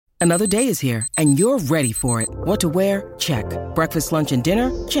Another day is here, and you're ready for it. What to wear? Check. Breakfast, lunch, and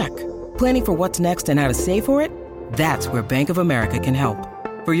dinner? Check. Planning for what's next and how to save for it? That's where Bank of America can help.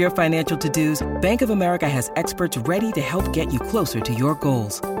 For your financial to-dos, Bank of America has experts ready to help get you closer to your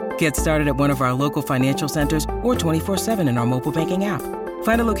goals. Get started at one of our local financial centers or 24/7 in our mobile banking app.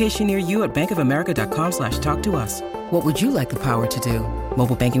 Find a location near you at bankofamerica.com/talktous. What would you like the power to do?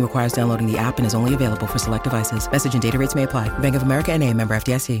 Mobile banking requires downloading the app and is only available for select devices. Message and data rates may apply. Bank of America N.A., member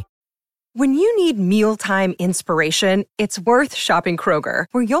FDIC. When you need mealtime inspiration, it's worth shopping Kroger,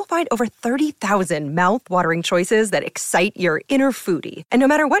 where you'll find over 30,000 mouth-watering choices that excite your inner foodie. And no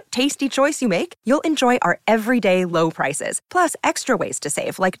matter what tasty choice you make, you'll enjoy our everyday low prices, plus extra ways to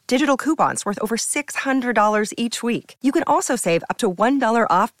save, like digital coupons worth over $600 each week. You can also save up to $1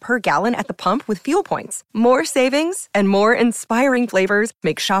 off per gallon at the pump with fuel points. More savings and more inspiring flavors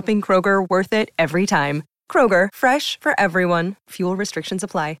make shopping Kroger worth it every time. Kroger, fresh for everyone. Fuel restrictions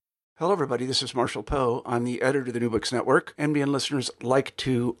apply. Hello, everybody. This is Marshall Poe. I'm the editor of the New Books Network. NBN listeners like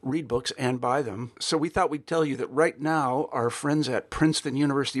to read books and buy them. So we thought we'd tell you that right now, our friends at Princeton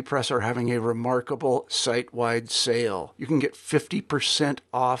University Press are having a remarkable site-wide sale. You can get 50%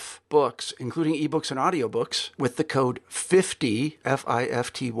 off books, including ebooks and audiobooks, with the code 50,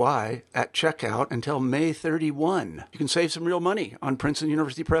 F-I-F-T-Y, at checkout until May 31. You can save some real money on Princeton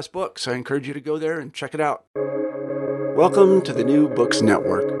University Press books. I encourage you to go there and check it out. Welcome to the New Books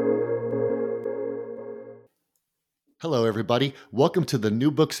Network. Hello, everybody. Welcome to the New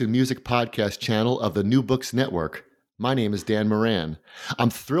Books and Music podcast channel of the New Books Network. My name is Dan Moran.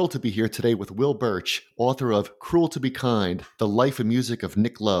 I'm thrilled to be here today with Will Birch, author of Cruel to Be Kind, The Life and Music of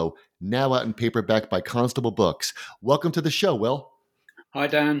Nick Lowe, now out in paperback by Constable Books. Welcome to the show, Will. Hi,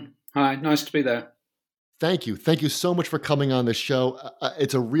 Dan. Hi, nice to be there. Thank you. Thank you so much for coming on the show.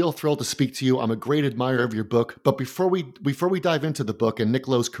 It's a real thrill to speak to you. I'm a great admirer of your book. But before we dive into the book and Nick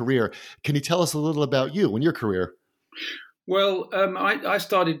Lowe's career, can you tell us a little about you and your career? Well, I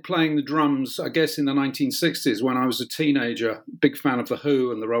started playing the drums, I guess, in the 1960s when I was a teenager. Big fan of The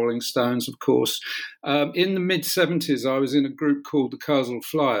Who and the Rolling Stones, of course. In the mid-70s, I was in a group called the Kursaal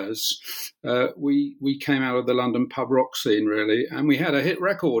Flyers. We came out of the London pub rock scene, really, and we had a hit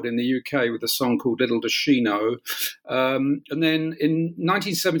record in the UK with a song called Little Does She Know. And then in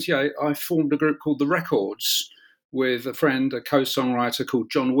 1978, I formed a group called The Records, with a friend, a co-songwriter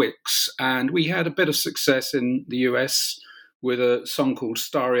called John Wicks. And we had a bit of success in the US with a song called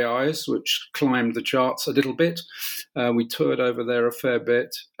Starry Eyes, which climbed the charts a little bit. We toured over there a fair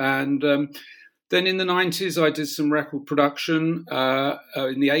bit. And then in the 90s, I did some record production.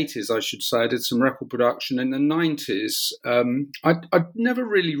 In the 80s, I should say, I did some record production. In the 90s, I'd never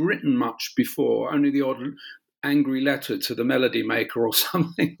really written much before, only the odd angry letter to the Melody Maker or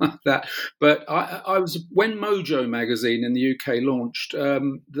something like that. But I was, when Mojo magazine in the UK launched,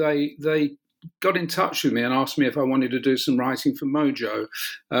 they got in touch with me and asked me if I wanted to do some writing for Mojo.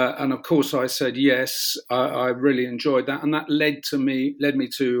 And of course I said yes. I really enjoyed that. And that led me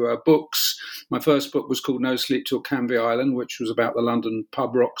to books. My first book was called No Sleep Till Canvey Island, which was about the London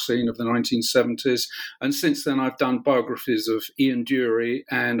pub rock scene of the 1970s. And since then I've done biographies of Ian Dury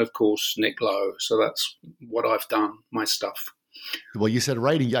and of course Nick Lowe. So that's what I've done, my stuff. Well, you said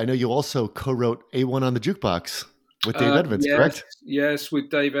writing. I know you also co-wrote A1 on the Jukebox with Dave Edmunds, correct? Yes,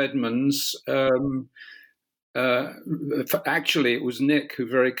 with Dave Edmunds. Actually, it was Nick who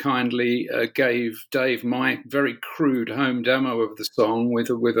very kindly gave Dave my very crude home demo of the song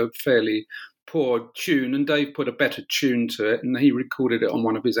with a fairly poor tune, and Dave put a better tune to it, and he recorded it on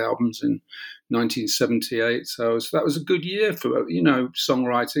one of his albums in 1978. So that was a good year for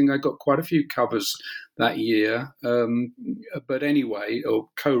songwriting. I got quite a few covers that year, but anyway, or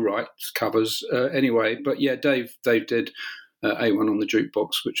co-write covers anyway. But yeah, Dave did A1 on the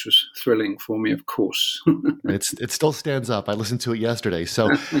Jukebox, which was thrilling for me, of course. It still stands up. I listened to it yesterday. So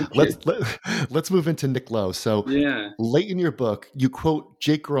let's move into Nick Lowe. So late in your book, you quote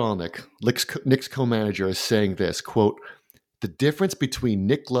Jake Grolnick, Nick's co-manager, as saying this, quote, "The difference between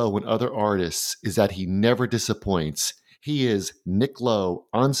Nick Lowe and other artists is that he never disappoints. He is Nick Lowe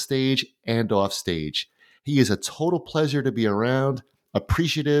on stage and off stage. He is a total pleasure to be around,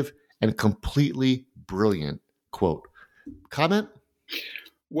 appreciative, and completely brilliant." Quote. Comment?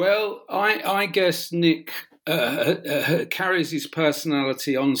 Well, I guess Nick carries his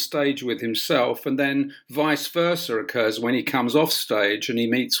personality on stage with himself, and then vice versa occurs when he comes off stage and he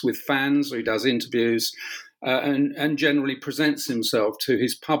meets with fans or he does interviews and generally presents himself to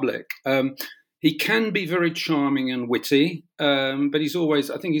his public. He can be very charming and witty, but I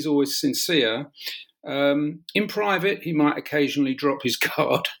think he's always sincere. In private, he might occasionally drop his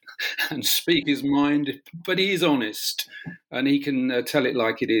guard and speak his mind, but he is honest, and he can tell it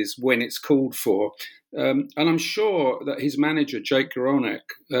like it is when it's called for. And I'm sure that his manager, Jake Guralnick,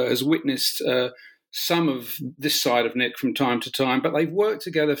 has witnessed some of this side of Nick from time to time, but they've worked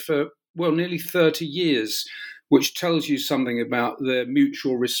together for, nearly 30 years, which tells you something about their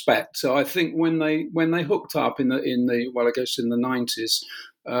mutual respect. So I think when they hooked up in the 90s,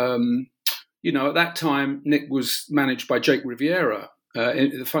 at that time Nick was managed by Jake Riviera.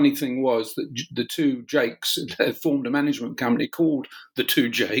 The funny thing was that the two Jakes formed a management company called the Two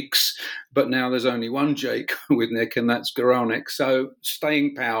Jakes, but now there's only one Jake with Nick, and that's Guralnick. So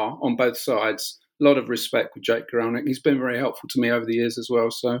staying power on both sides. A lot of respect with Jake Guralnick. He's been very helpful to me over the years as well.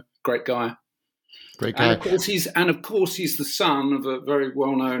 So great guy. Great guy. And of course, he's the son of a very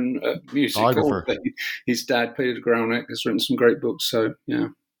well-known music author. His dad, Peter Guralnick, has written some great books. So yeah.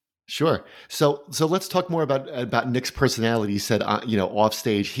 Sure. So let's talk more about Nick's personality. He said, off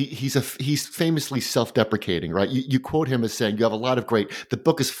stage, he's famously self-deprecating, right? You quote him as saying, you have a lot of the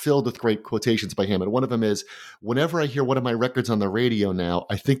book is filled with great quotations by him. And one of them is, whenever I hear one of my records on the radio now,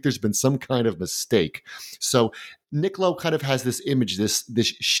 I think there's been some kind of mistake. So Nick Lowe kind of has this image, this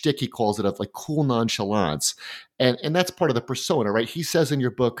shtick, he calls it, of like cool nonchalance. And that's part of the persona, right? He says in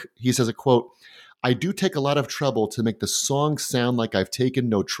your book, a quote, I do take a lot of trouble to make the song sound like I've taken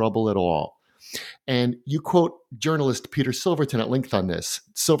no trouble at all. And you quote journalist Peter Silverton at length on this.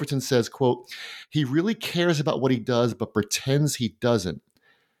 Silverton says, quote, he really cares about what he does, but pretends he doesn't.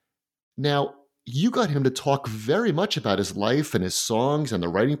 Now, you got him to talk very much about his life and his songs and the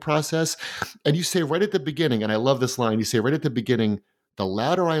writing process. And you say right at the beginning, and I love this line, you say right at the beginning, the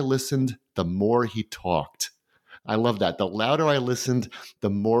louder I listened, the more he talked. I love that. The louder I listened, the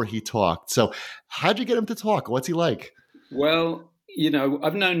more he talked. So how'd you get him to talk? What's he like? Well,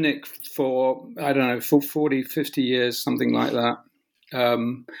 I've known Nick for 40, 50 years, something like that.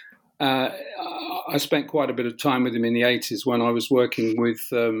 I spent quite a bit of time with him in the 80s when I was working with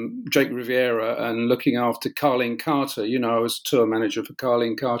Jake Riviera and looking after Carlene Carter. I was tour manager for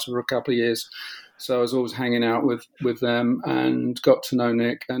Carlene Carter for a couple of years. So I was always hanging out with them and got to know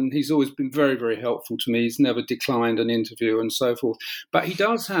Nick. And he's always been very, very helpful to me. He's never declined an interview and so forth. But he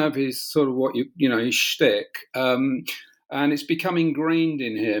does have his sort of his shtick. And it's become ingrained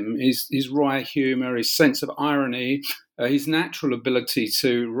in him, his wry humour, his sense of irony, his natural ability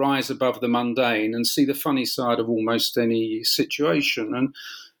to rise above the mundane and see the funny side of almost any situation. And,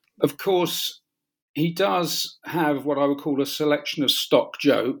 of course, he does have what I would call a selection of stock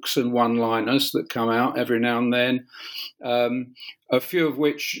jokes and one-liners that come out every now and then, a few of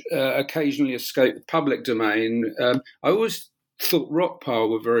which occasionally escape the public domain. I always thought Rockpile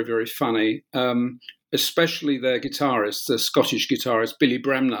were very, very funny, especially their guitarist, the Scottish guitarist, Billy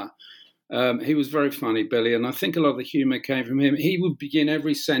Bremner. He was very funny, Billy, and I think a lot of the humour came from him. He would begin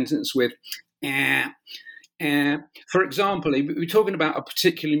every sentence with, for example, we're talking about a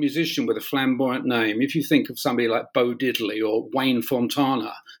particular musician with a flamboyant name. If you think of somebody like Bo Diddley or Wayne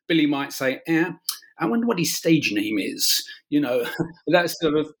Fontana, Billy might say, I wonder what his stage name is. That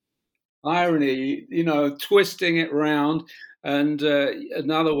sort of irony, twisting it round. And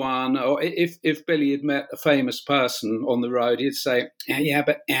another one, or if Billy had met a famous person on the road, he'd say,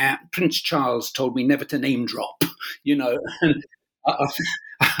 but Prince Charles told me never to name drop, And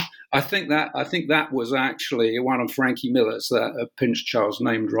I think that was actually one of Frankie Miller's, that Prince Charles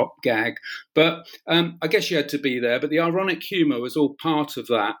name drop gag. But I guess you had to be there. But the ironic humour was all part of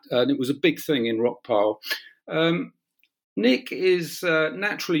that, and it was a big thing in Rockpile. Nick is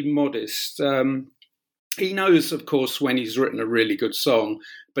naturally modest. He knows, of course, when he's written a really good song,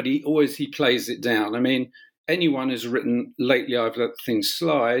 but he plays it down. I mean, anyone who's written Lately I've Let Things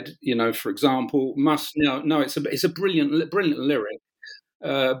Slide, for example, must know it's a brilliant lyric.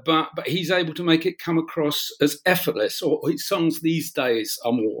 But he's able to make it come across as effortless, or his songs these days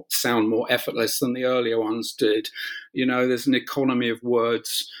sound more effortless than the earlier ones did. There's an economy of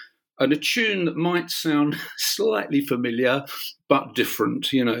words and a tune that might sound slightly familiar but different.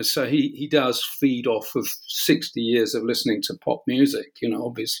 So he does feed off of 60 years of listening to pop music,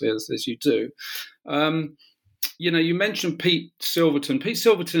 obviously, as you do. You mentioned Pete Silverton. Pete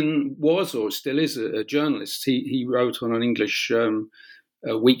Silverton was, or still is, a journalist. He wrote on an English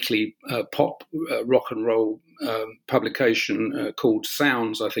weekly pop rock and roll publication called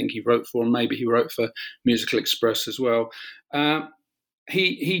Sounds, I think he wrote for, and maybe he wrote for Musical Express as well.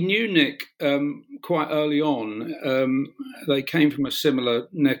 He knew Nick quite early on. They came from a similar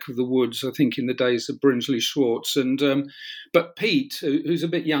neck of the woods, I think, in the days of Brinsley Schwartz. But Pete, who's a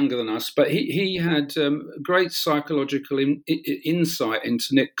bit younger than us, but he had great psychological insight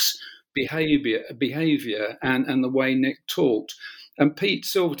into Nick's behaviour and the way Nick talked. And Pete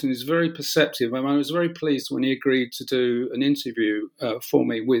Silverton is very perceptive. I was very pleased when he agreed to do an interview for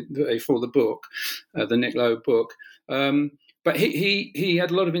me for the book, the Nick Lowe book. But he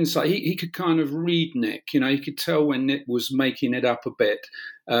had a lot of insight. He could kind of read Nick. He could tell when Nick was making it up a bit.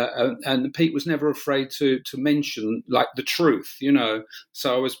 And Pete was never afraid to mention like the truth.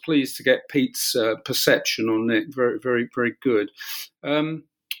 So I was pleased to get Pete's perception on Nick. Very, very, very good.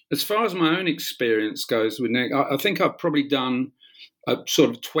 As far as my own experience goes with Nick, I think I've probably done sort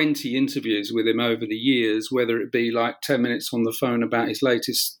of 20 interviews with him over the years, whether it be like 10 minutes on the phone about his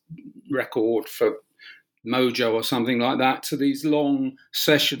latest record for Mojo or something like that, to these long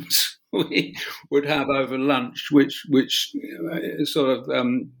sessions we would have over lunch, which sort of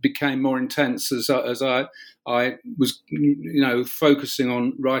became more intense as I was focusing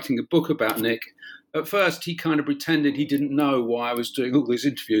on writing a book about Nick. At first, he kind of pretended he didn't know why I was doing all these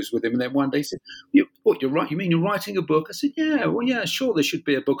interviews with him. And then one day he said, "What, you're right? You mean you're writing a book?" I said, "Yeah, well, yeah, sure, there should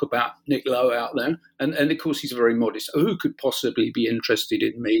be a book about Nick Lowe out there." And of course, he's very modest. Who could possibly be interested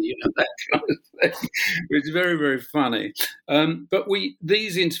in me? That kind of thing. It's very, very funny. But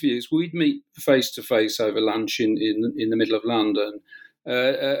these interviews, we'd meet face-to-face over lunch in the middle of London.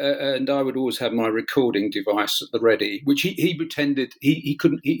 And I would always have my recording device at the ready, which he pretended he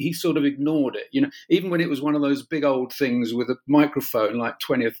couldn't. He sort of ignored it, even when it was one of those big old things with a microphone like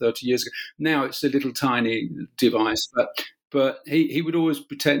 20 or 30 years ago. Now it's a little tiny device, but he would always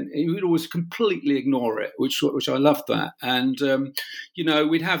pretend. He would always completely ignore it, which I loved that. And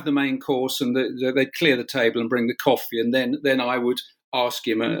we'd have the main course, and they'd clear the table and bring the coffee, and then I would ask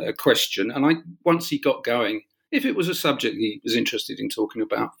him a question. And once he got going, if it was a subject he was interested in talking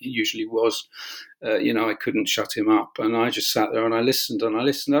about, he usually was, I couldn't shut him up. And I just sat there and I listened.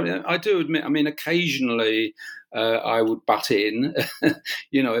 I do admit, occasionally I would butt in,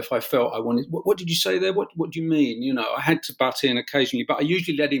 if I felt I wanted, what did you say there? What do you mean? I had to butt in occasionally, but I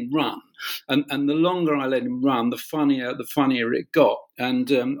usually let him run. And the longer I let him run, the funnier it got. And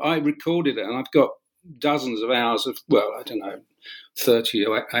I recorded it, and I've got dozens of hours of, 30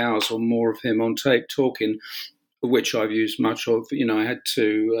 hours or more of him on tape talking, which I've used much of. I had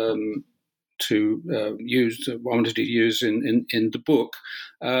to use. I wanted to use in the book,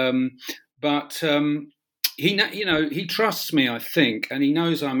 but he trusts me, I think, and he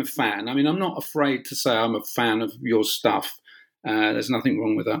knows I'm a fan. I'm not afraid to say I'm a fan of your stuff. There's nothing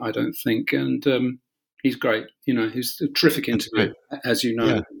wrong with that, I don't think. And he's great. He's a terrific interview, as you know.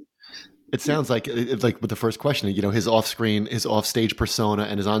 Yeah. It sounds like with the first question, his off-screen, his off-stage persona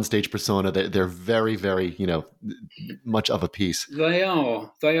and his on-stage persona, they're very, very, much of a piece. They are.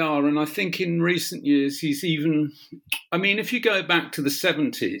 And I think in recent years, he's even, if you go back to the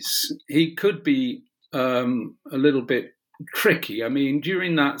 70s, he could be a little bit tricky.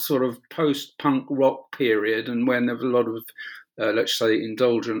 During that sort of post-punk rock period, and when there was a lot of, let's say,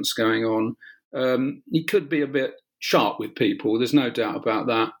 indulgence going on, he could be a bit sharp with people. There's no doubt about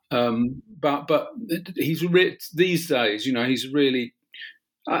that. But he's these days. He's really.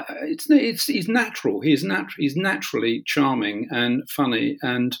 He's natural. He's naturally charming and funny,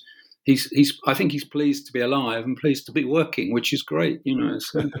 and he's. I think he's pleased to be alive and pleased to be working, which is great.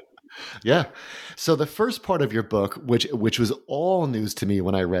 So. Yeah. So the first part of your book, which was all news to me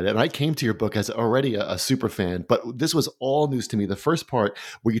when I read it, and I came to your book as already a super fan, but this was all news to me. The first part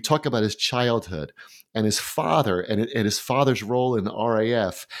where you talk about his childhood and his father and his father's role in the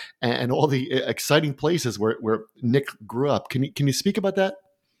RAF and all the exciting places where Nick grew up. Can you speak about that?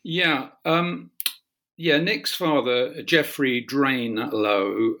 Yeah. Nick's father, Geoffrey Drain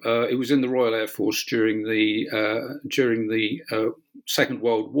Lowe, he was in the Royal Air Force during the Second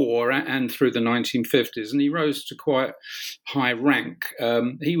World War and through the 1950s, and he rose to quite high rank.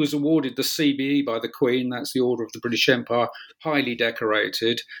 He was awarded the CBE by the Queen, that's the Order of the British Empire, highly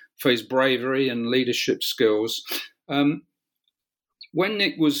decorated for his bravery and leadership skills. When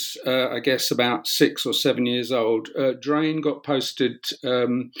Nick was, I guess, about 6 or 7 years old, Drain got posted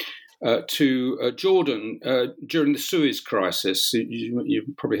to Jordan during the Suez Crisis.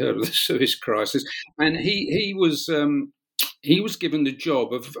 You've probably heard of the Suez Crisis, and he was given the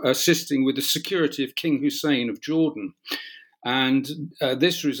job of assisting with the security of King Hussein of Jordan, and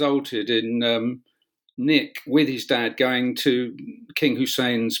this resulted in Nick with his dad going to King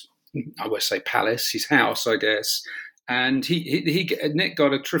Hussein's, I would say, palace, his house, I guess. And Nick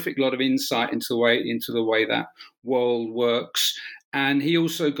got a terrific lot of insight into the way that world works, and he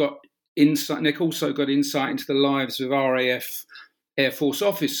also got insight. Nick also got insight into the lives of RAF Air Force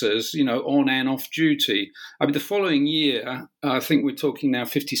officers, on and off duty. The following year, I think we're talking now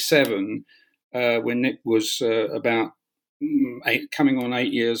 57, when Nick was about coming on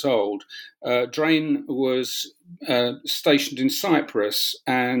 8 years old, Drain was stationed in Cyprus,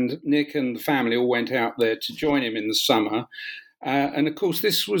 and Nick and the family all went out there to join him in the summer. And of course,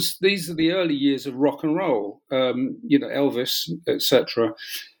 these are the early years of rock and roll, Elvis, etc.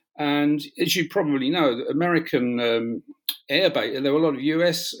 And as you probably know, the American air base, there were a lot of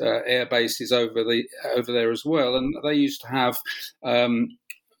US air bases over there as well, and they used to have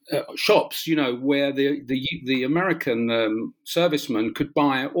shops, where the American servicemen could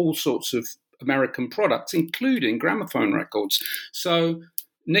buy all sorts of American products, including gramophone records. So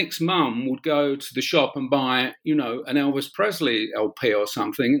Nick's mum would go to the shop and buy, an Elvis Presley LP or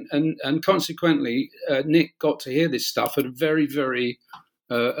something, and consequently, Nick got to hear this stuff at a very, very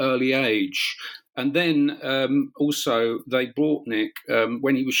early age. And then also they brought Nick,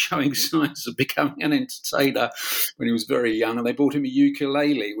 when he was showing signs of becoming an entertainer when he was very young, and they brought him a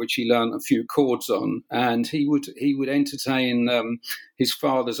ukulele, which he learned a few chords on, and he would entertain his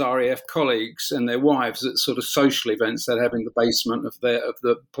father's RAF colleagues and their wives at sort of social events they'd have in the basement of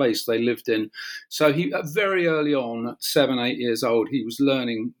the place they lived in. So he, very early on, at 7, 8 years old, he was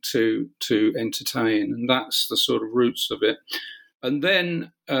learning to entertain, and that's the sort of roots of it. And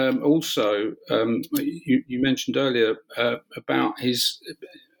then also, you mentioned earlier about his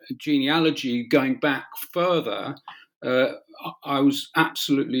genealogy going back further. I was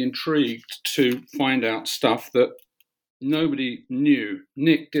absolutely intrigued to find out stuff that nobody knew.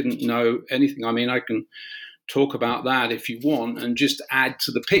 Nick didn't know anything. I mean, I can talk about that if you want and just add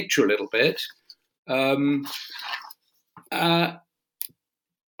to the picture a little bit. I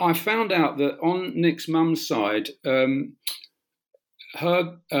found out that on Nick's mum's side,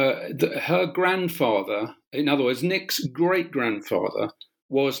 her grandfather, in other words, Nick's great-grandfather,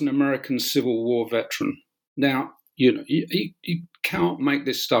 was an American Civil War veteran. Now, you can't make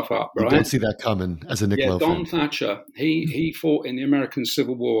this stuff up, right? You don't see that coming as a Nick Lowe fan. Don Thatcher, he fought in the American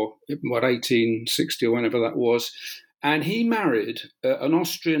Civil War, 1860 or whenever that was, and he married an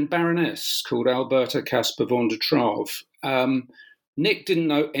Austrian baroness called Alberta Caspar von der Traave. Nick didn't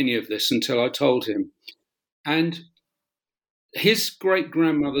know any of this until I told him. And his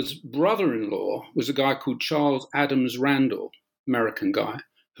great-grandmother's brother-in-law was a guy called Charles Adams Randall, American guy,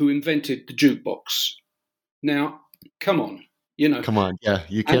 who invented the jukebox. Now, come on, Come on, yeah,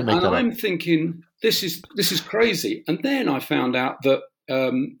 you can't make that up. And I'm thinking, this is crazy. And then I found out that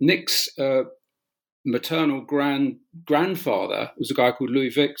Nick's maternal grandfather was a guy called Louis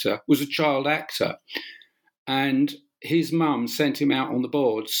Victor, was a child actor. And his mum sent him out on the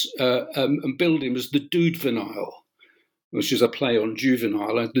boards and billed him as the Dude Vinyl, which is a play on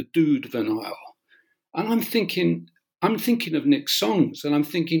juvenile, the Dude Vinyl. And I'm thinking of Nick's songs, and I'm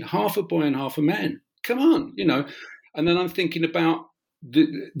thinking half a boy and half a man. Come on, And then I'm thinking about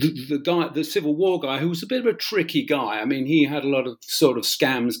the guy, the Civil War guy, who was a bit of a tricky guy. I mean, he had a lot of sort of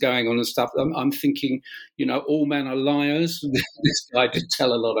scams going on and stuff. I'm thinking, all men are liars. This guy did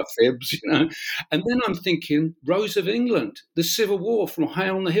tell a lot of fibs, And then I'm thinking, Rose of England, the Civil War, from High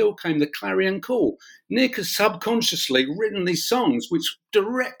on the Hill came the clarion call. Nick has subconsciously written these songs which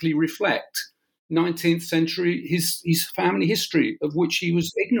directly reflect 19th century, his family history, of which he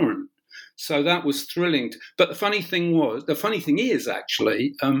was ignorant. So that was thrilling. But the funny thing is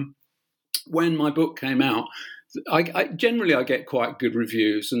actually, when my book came out, I generally get quite good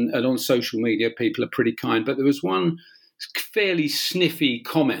reviews, and on social media people are pretty kind. But there was one fairly sniffy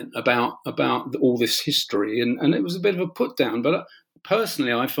comment about all this history, and it was a bit of a put down. But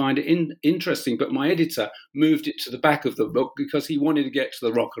personally, I find it interesting. But my editor moved it to the back of the book because he wanted to get to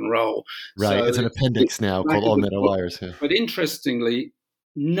the rock and roll. Right, so it's an appendix now called All Men Are Liars. Yeah. But interestingly,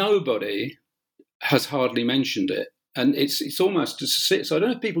 nobody has hardly mentioned it, and it's almost so I don't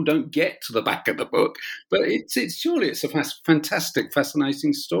know if people don't get to the back of the book, but it's surely it's a fantastic,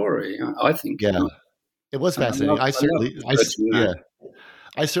 fascinating story. I think. Yeah, it was fascinating. I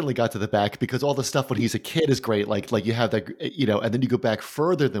certainly got to the back because all the stuff when he's a kid is great. Like you have that, and then you go back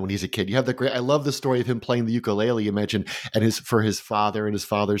further than when he's a kid. You have that great. I love the story of him playing the ukulele you mentioned, and for his father and his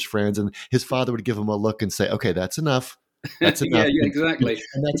father's friends, and his father would give him a look and say, "Okay, that's enough." That's enough. Yeah, exactly.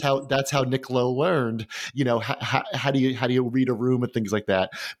 And that's how Nick Lowe learned. How do you read a room and things like that.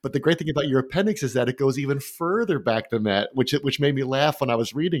 But the great thing about your appendix is that it goes even further back than that, which made me laugh when I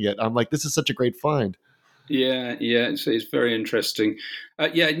was reading it. I'm like, this is such a great find. Yeah, it's very interesting.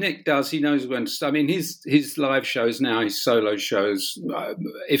 Nick does. He knows when to start. I mean, his live shows now, his solo shows,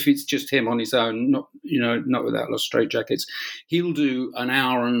 if it's just him on his own, not without Los Straitjackets, he'll do an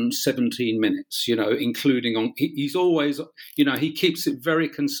hour and 17 minutes. Including on. He's always, he keeps it very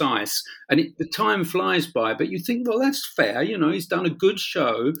concise, and the time flies by. But you think, well, that's fair. He's done a good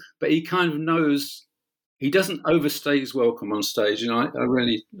show, but he kind of knows he doesn't overstay his welcome on stage, and I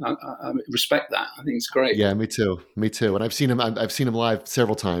really respect that. I think it's great. Yeah, me too. And I've seen him live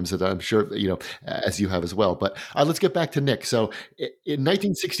several times, and I'm sure as you have as well. But let's get back to Nick. So in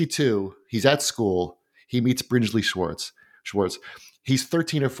 1962, he's at school. He meets Brinsley Schwarz. He's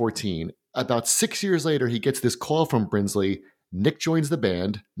 13 or 14. About 6 years later, he gets this call from Brinsley. Nick joins the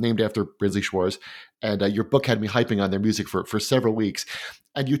band, named after Brinsley Schwarz, and your book had me hyping on their music for several weeks.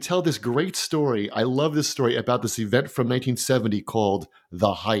 And you tell this great story. I love this story about this event from 1970 called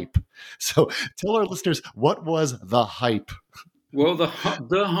The Hype. So tell our listeners, what was The Hype? Well, The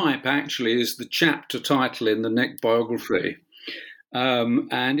Hype actually is the chapter title in the Nick biography.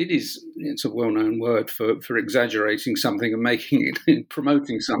 And it's a well-known word for exaggerating something and making it,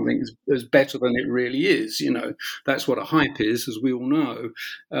 promoting something as better than it really is. That's what a hype is, as we all know.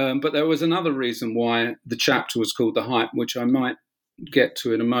 But there was another reason why the chapter was called The Hype, which I might get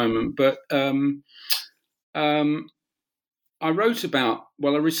to in a moment. But I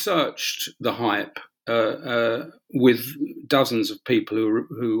researched The Hype with dozens of people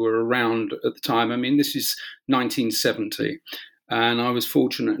who were around at the time. I mean, this is 1970. And I was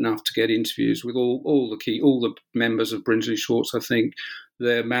fortunate enough to get interviews with all the members of Brinsley Schwarz, I think,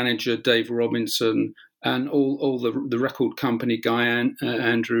 their manager, Dave Robinson, and all the record company guy,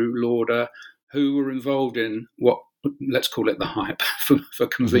 Andrew Lauder, who were involved in what, let's call it The Hype for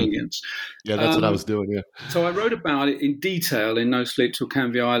convenience. Yeah, that's what I was doing, yeah. So I wrote about it in detail in No Sleep Till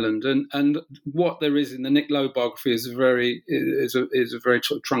Canvey Island, and what there is in the Nick Lowe biography is a very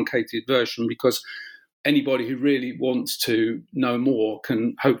truncated version, because anybody who really wants to know more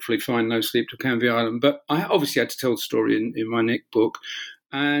can hopefully find No Sleep Till Canvey Island. But I obviously had to tell the story in my Nick book.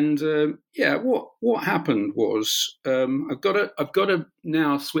 And what happened was I've got to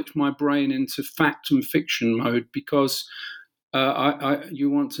now switch my brain into fact and fiction mode, because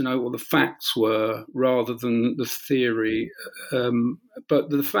you want to know what the facts were rather than the theory. But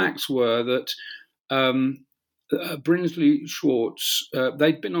the facts were that Brinsley Schwarz,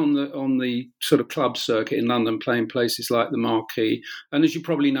 they'd been on the sort of club circuit in London, playing places like the Marquee, and as you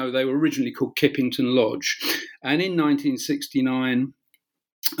probably know, they were originally called Kippington Lodge. And in 1969,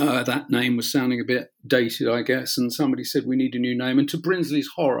 that name was sounding a bit dated, I guess, and somebody said, we need a new name. And to Brinsley's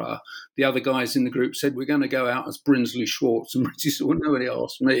horror, the other guys in the group said, we're going to go out as Brinsley Schwarz. And Brinsley said, well, nobody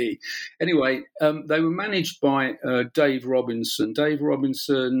asked me. Anyway, they were managed by Dave Robinson. Dave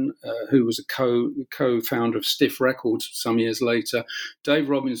Robinson, who was a co-founder of Stiff Records some years later. Dave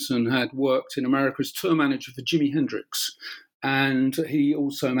Robinson had worked in America as tour manager for Jimi Hendrix. And he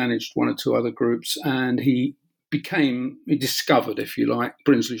also managed one or two other groups, and he discovered, if you like,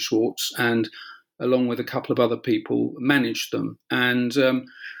 Brinsley Schwarz, and along with a couple of other people, managed them. And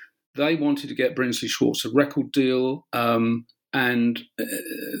they wanted to get Brinsley Schwarz a record deal, and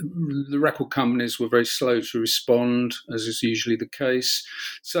the record companies were very slow to respond, as is usually the case.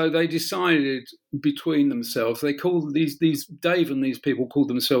 So they decided between themselves, they called these Dave and these people called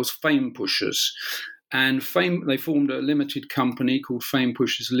themselves Fame Pushers. And they formed a limited company called Fame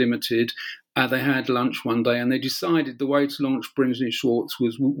Pushers Limited. They had lunch one day, and they decided the way to launch Brinsley Schwarz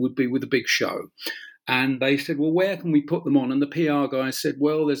would be with a big show. And they said, well, where can we put them on? And the PR guy said,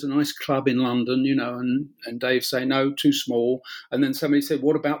 well, there's a nice club in London, and Dave say, no, too small. And then somebody said,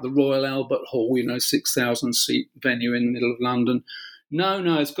 what about the Royal Albert Hall, 6,000 seat venue in the middle of London? No,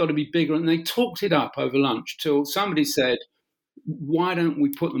 it's got to be bigger. And they talked it up over lunch till somebody said, why don't we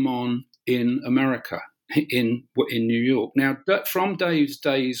put them on in America, in New York? Now, from Dave's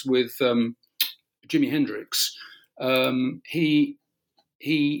days with Jimi Hendrix, he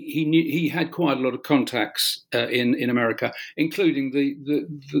had quite a lot of contacts in America, including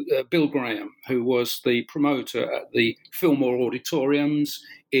the Bill Graham, who was the promoter at the Fillmore Auditoriums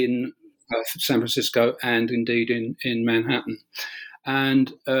in San Francisco and indeed in Manhattan.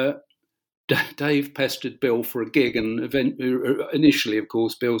 And Dave pestered Bill for a gig, and initially, of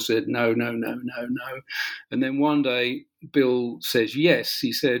course, Bill said no. And then one day, Bill says yes.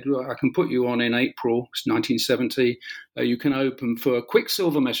 He said, well, I can put you on in April 1970. You can open for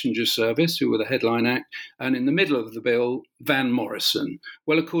Quicksilver Messenger Service, who were the headline act, and in the middle of the bill, Van Morrison.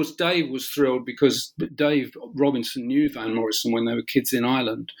 Well, of course, Dave was thrilled because Dave Robinson knew Van Morrison when they were kids in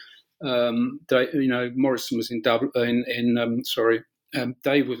Ireland. Morrison was in Dublin.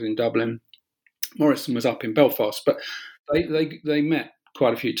 Dave was in Dublin. Morrison was up in Belfast, but they met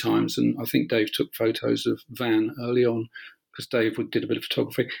quite a few times, and I think Dave took photos of Van early on because Dave did a bit of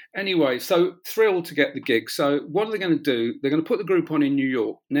photography. Anyway, so thrilled to get the gig. So what are they going to do? They're going to put the group on in New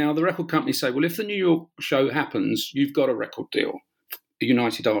York. Now, the record companies say, well, if the New York show happens, you've got a record deal.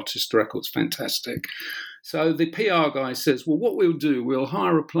 United Artists Records, fantastic. So the PR guy says, well, what we'll do, we'll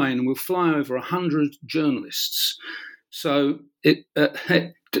hire a plane and we'll fly over 100 journalists. So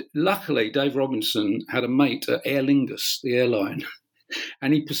luckily, Dave Robinson had a mate at Aer Lingus, the airline,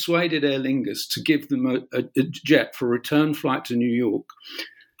 and he persuaded Aer Lingus to give them a jet for a return flight to New York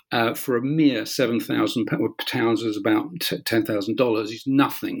for a mere £7,000, is about $10,000. It's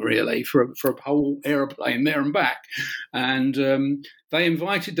nothing really for a whole aeroplane there and back. And they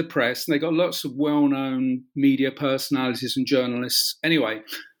invited the press, and they got lots of well-known media personalities and journalists. Anyway,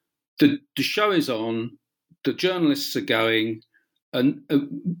 the show is on, the journalists are going, and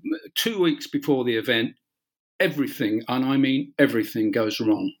 2 weeks before the event, everything, and I mean everything, goes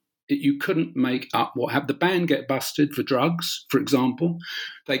wrong. You couldn't make up what happened. The band get busted for drugs, for example.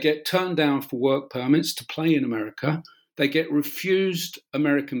 They get turned down for work permits to play in America. They get refused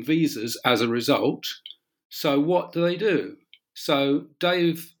American visas as a result. So what do? So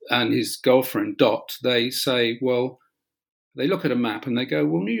Dave and his girlfriend, Dot, they say, well, they look at a map and they go,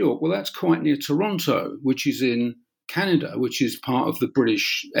 well, New York, well, that's quite near Toronto, which is in Canada, which is part of the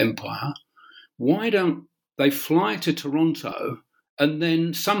British Empire. Why don't they fly to Toronto and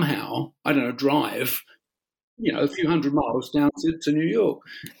then somehow, I don't know, drive, a few hundred miles down to New York?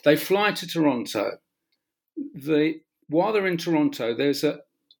 They fly to Toronto. While they're in Toronto, there's a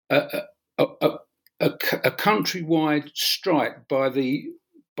countrywide strike by the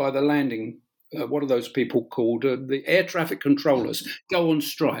landing. What are those people called? The air traffic controllers go on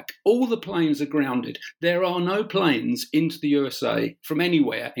strike. All the planes are grounded. There are no planes into the USA from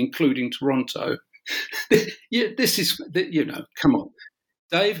anywhere, including Toronto. This is, come on.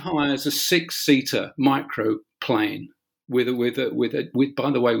 Dave hires a 6-seater micro plane with by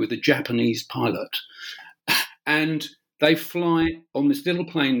the way, with a Japanese pilot, and they fly on this little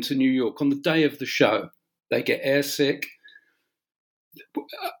plane to New York on the day of the show. They get airsick.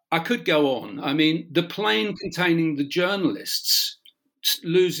 I could go on. I mean, the plane containing the journalists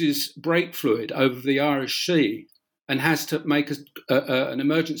loses brake fluid over the Irish Sea and has to make an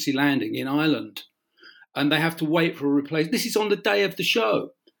emergency landing in Ireland. And they have to wait for a replacement. This is on the day of the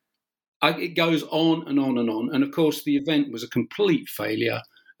show. It goes on and on and on. And, of course, the event was a complete failure,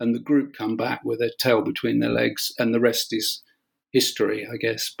 and the group come back with their tail between their legs, and the rest is history, I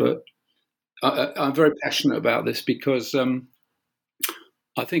guess. But I'm very passionate about this because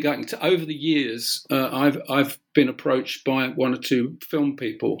I think over the years, I've been approached by one or two film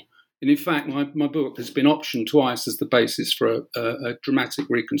people. And in fact, my book has been optioned twice as the basis for a dramatic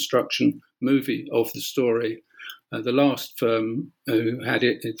reconstruction movie of the story. The last firm who had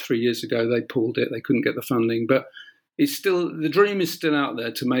it 3 years ago, they pulled it. They couldn't get the funding. But the dream is still out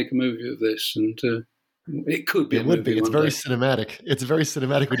there to make a movie of this. And it could be. It would be. It's very cinematic. It's very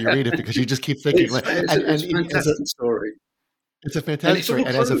cinematic when you read it because you just keep thinking. It's a fantastic story. It's a fantastic story.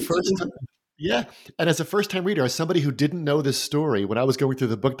 And as a first-time reader, as somebody who didn't know this story, when I was going through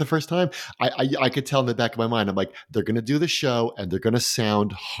the book the first time, I could tell in the back of my mind, I'm like, they're going to do the show and they're going to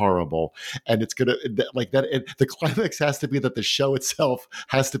sound horrible, and it's going to like that. The climax has to be that the show itself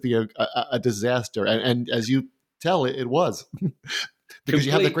has to be a disaster, and as you tell, it was. Because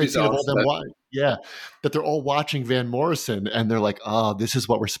you have the great scene of all them, that they're all watching Van Morrison, and they're like, "Oh, this is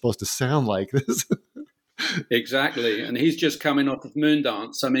what we're supposed to sound like." This. Exactly, and he's just coming off of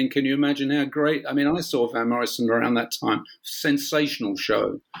Moondance. I mean, can you imagine how great? I mean, I saw Van Morrison around that time. Sensational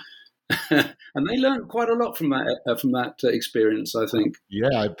show, and they learned quite a lot from that experience, I think. Yeah,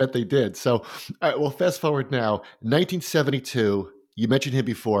 I bet they did. So, all right, well, fast forward now, 1972. You mentioned him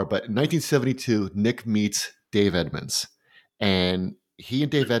before, but in 1972, Nick meets Dave Edmunds, and he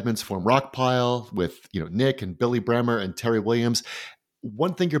and Dave Edmunds form Rockpile with Nick and Billy Bremer and Terry Williams.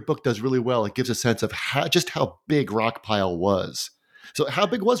 One thing your book does really well, it gives a sense of how big Rockpile was. So how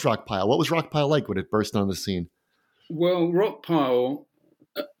big was Rockpile? What was Rockpile like when it burst on the scene? Well, Rockpile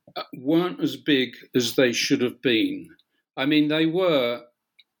weren't as big as they should have been. I mean, they were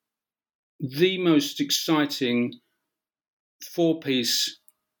the most exciting 4-piece,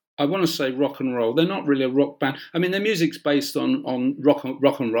 I want to say rock and roll. They're not really a rock band. I mean, their music's based on rock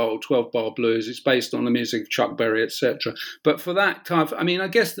and roll, 12-bar blues. It's based on the music of Chuck Berry, etc. But for that type, I mean, I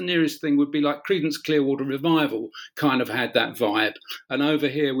guess the nearest thing would be like Creedence Clearwater Revival kind of had that vibe. And over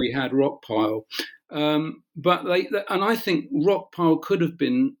here we had Rockpile. But I think Rockpile could have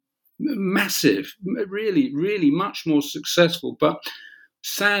been massive, really, really much more successful. But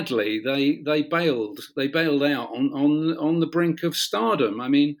sadly, they bailed out on the brink of stardom. I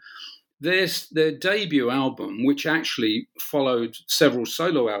mean, their debut album, which actually followed several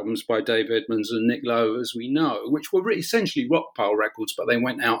solo albums by Dave Edmunds and Nick Lowe, as we know, which were essentially Rockpile records, but they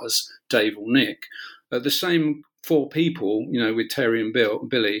went out as Dave or Nick. The same four people, with Terry and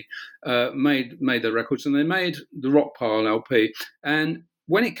Billy, made the records, and they made the Rockpile LP. And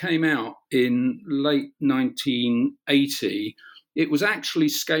when it came out in late 1980, it was actually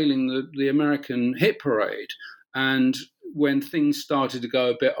scaling the American hit parade. And when things started to go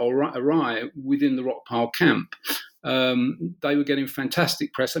a bit awry within the Rockpile camp, they were getting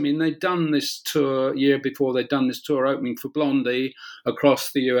fantastic press. I mean, they'd done this tour year before. They'd done this tour opening for Blondie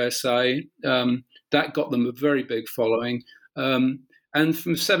across the USA. That got them a very big following. And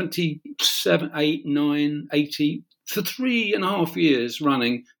from 77, 8, 9, 80, for 3.5 years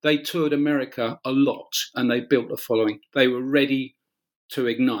running, they toured America a lot, and they built a following. They were ready to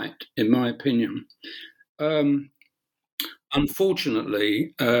ignite, in my opinion.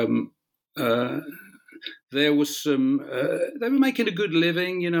 Unfortunately, there was some. They were making a good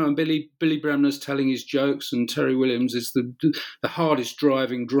living, and Billy Bremner's telling his jokes, and Terry Williams is the hardest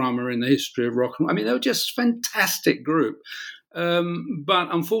driving drummer in the history of rock and roll. I mean, they were just a fantastic group. But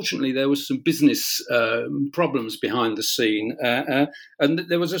unfortunately, there was some business problems behind the scene, and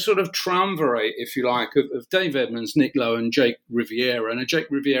there was a sort of triumvirate, if you like, of Dave Edmunds, Nick Lowe, and Jake Riviera. And Jake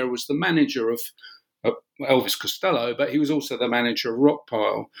Riviera was the manager of Elvis Costello, but he was also the manager of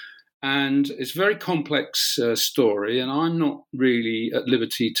Rockpile. And it's a very complex story, and I'm not really at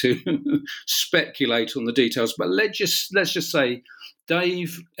liberty to speculate on the details. But let's just say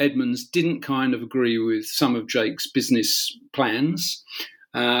Dave Edmunds didn't kind of agree with some of Jake's business plans,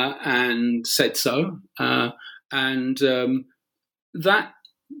 and said so, and that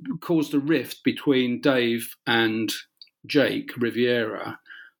caused a rift between Dave and Jake Riviera.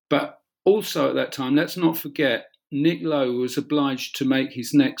 But also at that time, let's not forget, Nick Lowe was obliged to make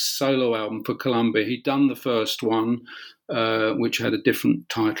his next solo album for Columbia. He'd done the first one, which had a different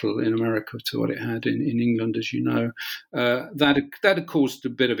title in America to what it had in England, as you know. That had caused a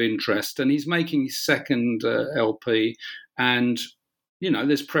bit of interest, and he's making his second LP, and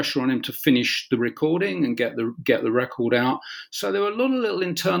there's pressure on him to finish the recording and get the record out. So there were a lot of little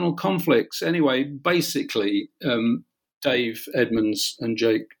internal conflicts. Anyway, basically, Dave Edmunds and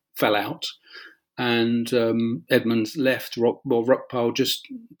Jake fell out. And Edmunds left. Rockpile just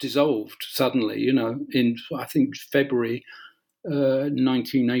dissolved suddenly, in, I think, February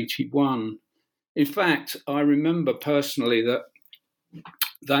 1981. In fact, I remember personally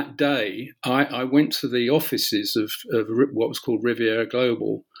that day I went to the offices of what was called Riviera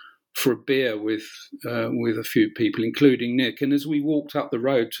Global for a beer with a few people, including Nick. And as we walked up the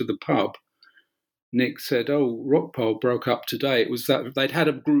road to the pub, Nick said, "Oh, Rockpile broke up today." It was that they'd had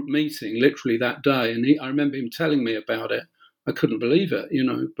a group meeting literally that day, and I remember him telling me about it. I couldn't believe it,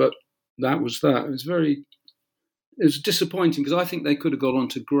 but that was that. It was disappointing because I think they could have got on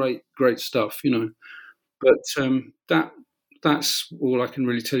to great stuff, But that's all I can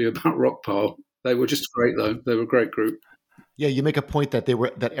really tell you about Rockpile. They were just great, though. They were a great group. Yeah, you make a point that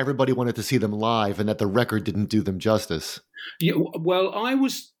that everybody wanted to see them live, and that the record didn't do them justice. Yeah, well, I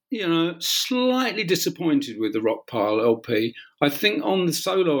was, slightly disappointed with the Rockpile LP. I think on the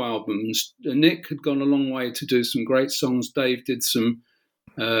solo albums, Nick had gone a long way to do some great songs. Dave did some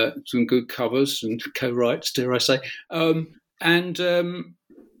good covers and co-writes, dare I say. I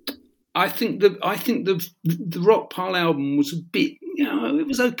think the Rockpile album was a bit, it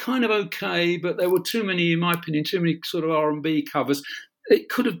was kind of okay, but there were too many, in my opinion, sort of R&B covers. It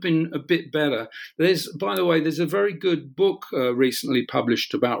could have been a bit better. By the way, there's a very good book recently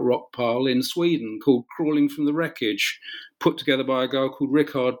published about Rockpile in Sweden called Crawling from the Wreckage, put together by a guy called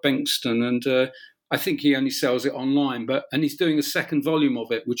Rickard Bengtsson, and I think he only sells it online, and he's doing a second volume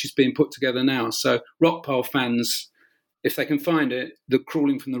of it, which is being put together now. So Rockpile fans, if they can find it, the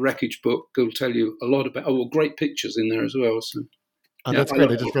Crawling from the Wreckage book will tell you a lot about. Great pictures in there as well. So. That's great.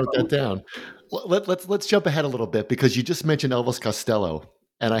 I just wrote that down. Let's jump ahead a little bit, because you just mentioned Elvis Costello,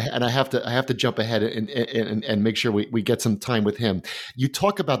 and I have to jump ahead and make sure we get some time with him. You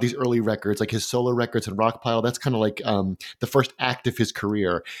talk about these early records, like his solo records and Rockpile. That's kind of like the first act of his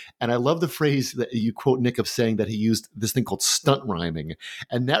career. And I love the phrase that you quote Nick of saying that he used this thing called stunt rhyming,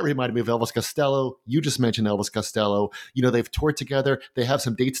 and that reminded me of Elvis Costello. You just mentioned Elvis Costello. They've toured together. They have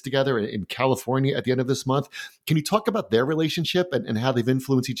some dates together in California at the end of this month. Can you talk about their relationship and how they've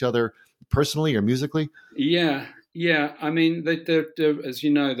influenced each other personally or musically? Yeah. I mean, they're, as you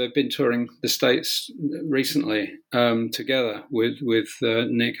know, they've been touring the States recently together with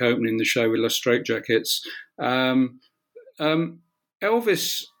Nick opening the show with Los Straitjackets.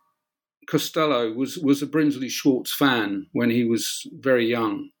 Elvis Costello was a Brinsley Schwartz fan when he was very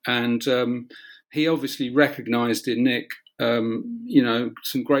young, and he obviously recognised in Nick,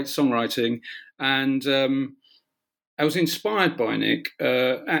 some great songwriting, and I was inspired by Nick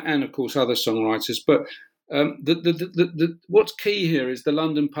and of course other songwriters, but What's key here is the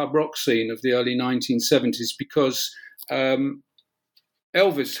London pub rock scene of the early 1970s, because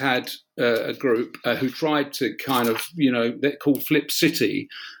Elvis had a group who tried to kind of, they're called Flip City,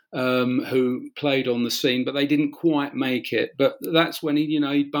 who played on the scene, but they didn't quite make it. But that's when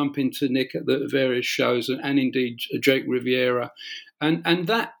he'd bump into Nick at the various shows, and indeed Jake Riviera, and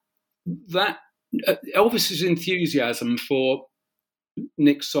that Elvis's enthusiasm for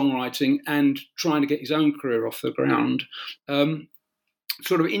Nick's songwriting and trying to get his own career off the ground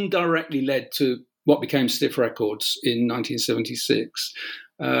sort of indirectly led to what became Stiff Records in 1976,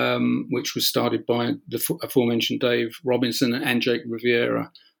 which was started by the aforementioned Dave Robinson and Jake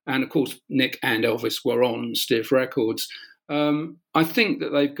Riviera. And, of course, Nick and Elvis were on Stiff Records. I think that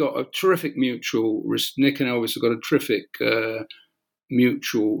they've got a terrific mutual... Nick and Elvis have got a terrific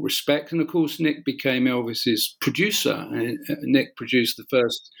mutual respect. And, of course, Nick became Elvis's producer. Nick produced the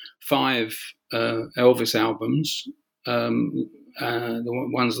first 5 Elvis albums, the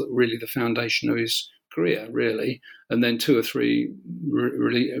ones that were really the foundation of his career, really, and then 2 or 3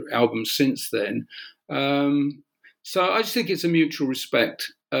 really albums since then. So I just think it's a mutual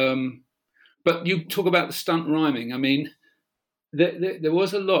respect. But you talk about the stunt rhyming. I mean, there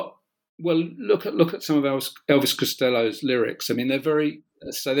was a lot. Well, look at some of Elvis Costello's lyrics. I mean, they're very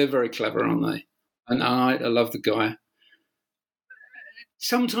clever, aren't they? And I love the guy.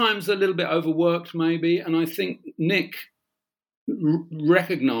 Sometimes a little bit overworked, maybe, and I think Nick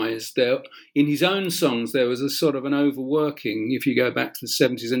recognised that in his own songs there was a sort of an overworking, if you go back to the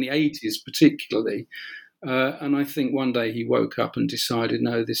 70s and the 80s particularly. And I think one day he woke up and decided,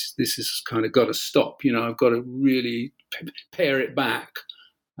 no, this has kind of got to stop. I've got to really pare it back.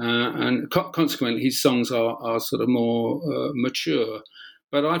 And consequently, his songs are sort of more mature.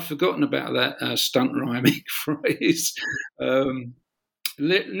 But I'd forgotten about that stunt rhyming phrase.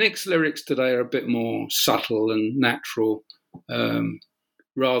 Nick's lyrics today are a bit more subtle and natural,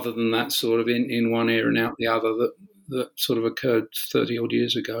 rather than that sort of in one ear and out the other that sort of occurred 30 odd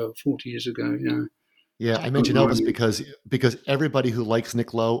years ago, 40 years ago. Yeah, I mentioned Elvis because everybody who likes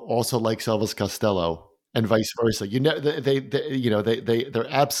Nick Lowe also likes Elvis Costello, and vice versa. They're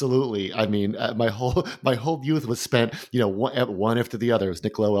absolutely. I mean, my whole youth was spent, one after the other. It was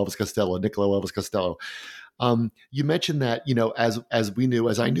Nick Lowe, Elvis Costello, Nick Lowe, Elvis Costello. You mentioned that, as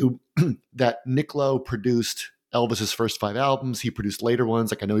I knew that Nick Lowe produced Elvis's first 5 albums. He produced later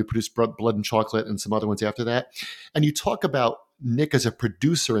ones, like I know he produced Blood and Chocolate and some other ones after that. And you talk about Nick as a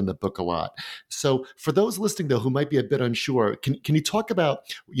producer in the book a lot. So for those listening, though, who might be a bit unsure, can you talk about,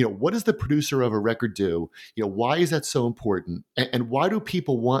 what does the producer of a record do? Why is that so important? And why do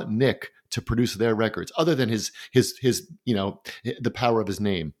people want Nick to produce their records, other than his the power of his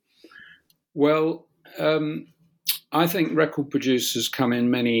name? Well, I think record producers come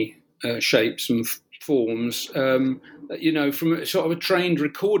in many shapes and forms, from a sort of a trained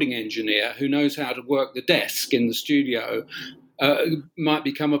recording engineer who knows how to work the desk in the studio, might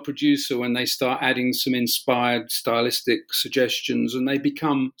become a producer when they start adding some inspired stylistic suggestions, and they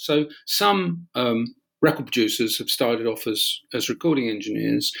become, so some record producers have started off as recording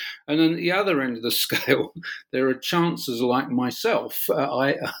engineers, and then at the other end of the scale, there are chancers like myself.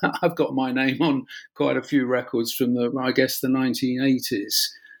 I've got my name on quite a few records from the 1980s.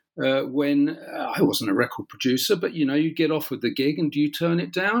 When I wasn't a record producer, but you get offered the gig, and do you turn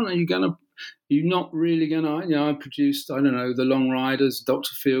it down? You're not really gonna. I produced, I don't know, the Long Riders,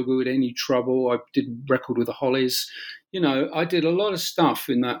 Dr. Feelgood, Any Trouble. I did record with the Hollies. I did a lot of stuff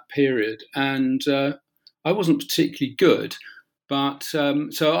in that period, and I wasn't particularly good. But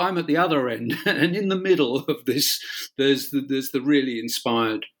so I'm at the other end, and in the middle of this, there's the really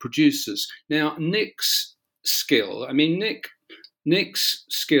inspired producers. Now, Nick's skill. I mean, Nick's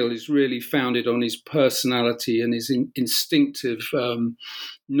skill is really founded on his personality and his instinctive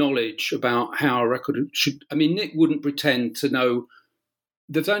knowledge about how a record should... I mean, Nick wouldn't pretend to know...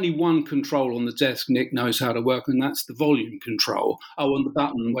 There's only one control on the desk Nick knows how to work, and that's the volume control. On the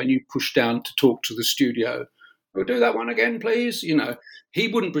button when you push down to talk to the studio. We'll do that one again, please. He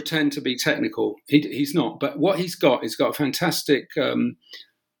wouldn't pretend to be technical. He's not. But what he's got a fantastic...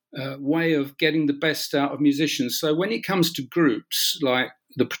 way of getting the best out of musicians. So when it comes to groups like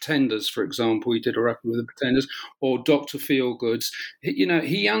the Pretenders, for example, he did a record with the Pretenders, or Dr. Feelgoods,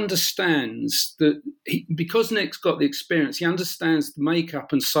 he understands that because Nick's got the experience, he understands the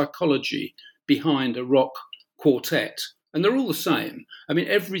makeup and psychology behind a rock quartet. And they're all the same. I mean,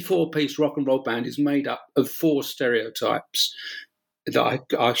 every 4-piece rock and roll band is made up of 4 stereotypes. That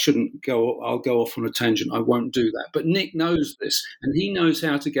I shouldn't go. I'll go off on a tangent. I won't do that. But Nick knows this, and he knows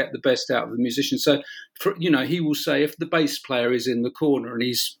how to get the best out of the musician. So, he will say if the bass player is in the corner and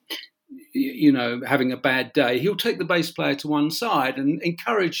he's having a bad day, he'll take the bass player to one side and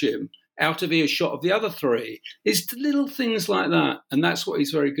encourage him out of earshot of the other three. It's little things like that, and that's what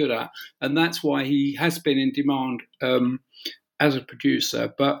he's very good at, and that's why he has been in demand as a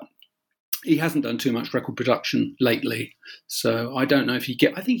producer. But he hasn't done too much record production lately, so I don't know if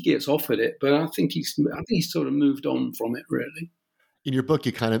I think he gets offered it, but I think he's sort of moved on from it, really. In your book,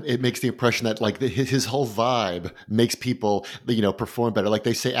 it makes the impression that like his whole vibe makes people, perform better. Like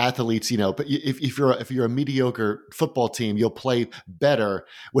they say, athletes, but if you're a mediocre football team, you'll play better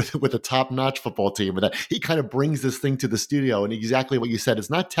with a top notch football team. And that he kind of brings this thing to the studio, and exactly what you said.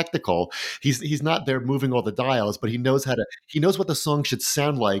 It's not technical. He's not there moving all the dials, but he knows what the song should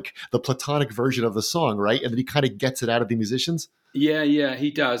sound like, the platonic version of the song, right? And then he kind of gets it out of the musicians. Yeah,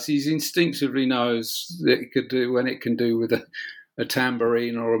 he does. He instinctively knows that it could do when it can do with a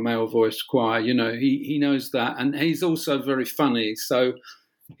tambourine or a male voiced choir. He knows that, and he's also very funny. So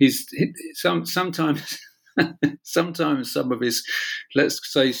sometimes some of his, let's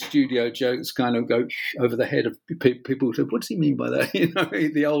say, studio jokes kind of go over the head of people. Who, what does he mean by that?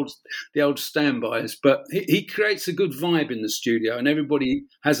 The old standbys. But he creates a good vibe in the studio, and everybody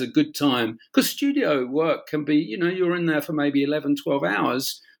has a good time, because studio work can be, you're in there for maybe 11, 12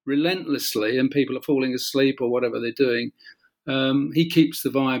 hours relentlessly, and people are falling asleep or whatever they're doing. He keeps the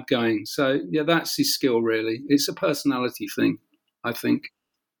vibe going. So, yeah, that's his skill, really. It's a personality thing, I think.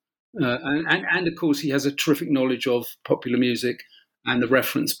 And of course, he has a terrific knowledge of popular music and the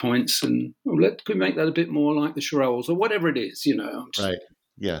reference points. And could we make that a bit more like the Shirelles or whatever it is, Right,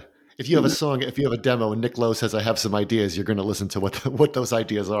 yeah. If you have a song, if you have a demo and Nick Lowe says, I have some ideas, you're going to listen to what those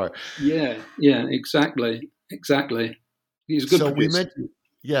ideas are. Yeah, exactly. He's a good producer.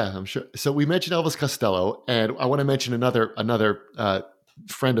 Yeah, I'm sure. So we mentioned Elvis Costello, and I want to mention another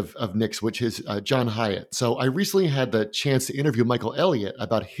friend of Nick's, which is John Hiatt. So I recently had the chance to interview Michael Elliott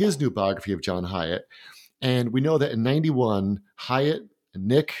about his new biography of John Hiatt. And we know that in 91, Hiatt and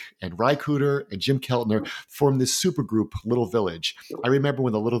Nick and Ry Cooder and Jim Keltner formed this supergroup, Little Village. I remember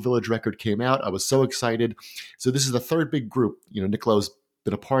when the Little Village record came out, I was so excited. So this is the third big group, Nick Lowe's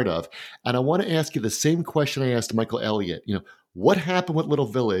been a part of. And I want to ask you the same question I asked Michael Elliott. What happened with Little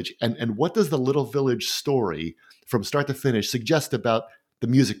Village, and what does the Little Village story from start to finish suggest about the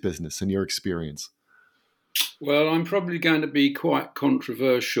music business in your experience? Well, I'm probably going to be quite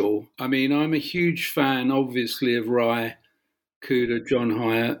controversial. I mean, I'm a huge fan, obviously, of Ry Cooder, John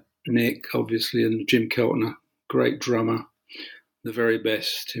Hiatt, Nick, obviously, and Jim Keltner, great drummer, the very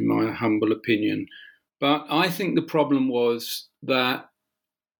best, in my humble opinion. But I think the problem was that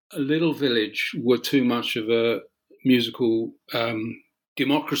Little Village were too much of a musical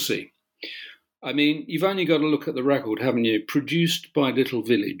democracy. I mean, you've only got to look at the record, haven't you? Produced by Little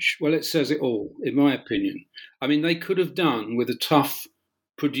Village. Well, it says it all, in my opinion. I mean, they could have done with a tough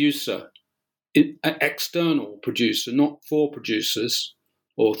producer, an external producer, not 4 producers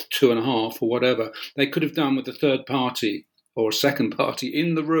or 2.5 or whatever. They could have done with a third party or a second party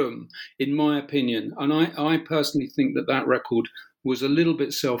in the room, in my opinion. And I personally think that record was a little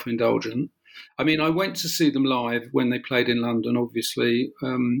bit self-indulgent. I mean, I went to see them live when they played in London, obviously.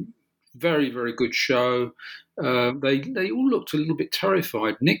 Very, very good show. They all looked a little bit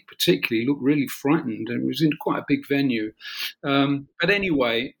terrified. Nick particularly looked really frightened, and it was in quite a big venue. But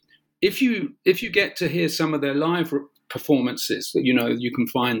anyway, if you get to hear some of their live performances, you can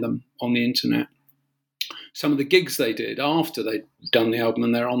find them on the internet. Some of the gigs they did after they'd done the album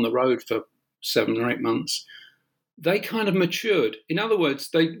and they're on the road for 7 or 8 months, they kind of matured. In other words,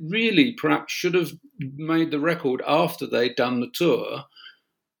 they really perhaps should have made the record after they'd done the tour,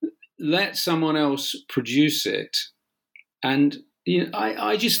 let someone else produce it. And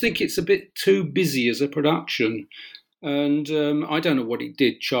I just think it's a bit too busy as a production. And I don't know what he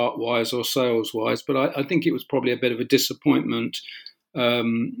did chart-wise or sales-wise, but I think it was probably a bit of a disappointment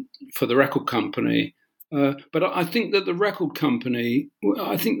for the record company. But I think that the record company,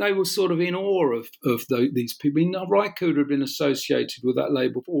 I think they were sort of in awe of these people. I mean, Ry Cooder had been associated with that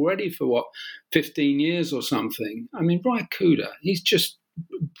label already for, 15 years or something. I mean, Ry Cooder, he's just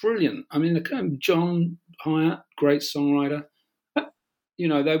brilliant. I mean, John Hiatt, great songwriter.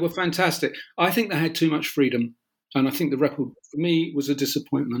 They were fantastic. I think they had too much freedom. And I think the record, for me, was a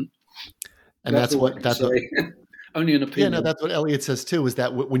disappointment. And that's what only an opinion. Yeah, no, that's what Elliott says too, is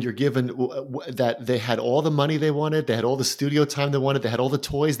that when you're given that they had all the money they wanted, they had all the studio time they wanted, they had all the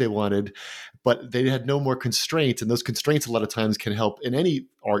toys they wanted, but they had no more constraints. And those constraints a lot of times can help, in any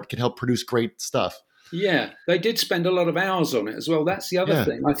art, can help produce great stuff. Yeah, they did spend a lot of hours on it as well. That's the other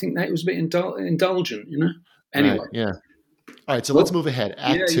thing. I think that was a bit indulgent, Anyway. Right, yeah. All right, so let's move ahead.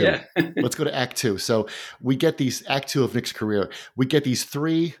 Act 2. Let's go to Act 2. So we get Act 2 of Nick's career. We get these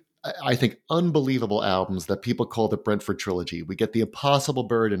 3 I think, unbelievable albums that people call the Brentford Trilogy. We get The Impossible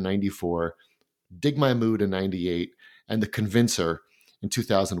Bird in 94, Dig My Mood in 98, and The Convincer in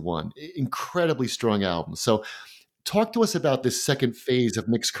 2001. Incredibly strong albums. So talk to us about this second phase of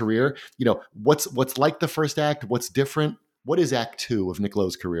Nick's career. What's like the first act? What's different? What is Act 2 of Nick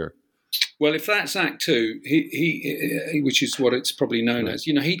Lowe's career? Well, if that's Act 2, he which is what it's probably known as,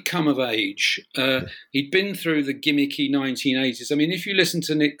 he'd come of age. He'd been through the gimmicky 1980s. I mean, if you listen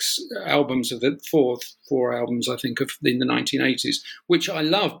to Nick's albums, of the four albums, I think, in the 1980s, which I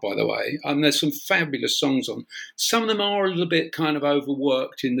love, by the way, there's some fabulous songs on. Some of them are a little bit kind of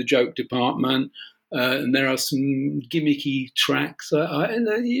overworked in the joke department. And there are some gimmicky tracks.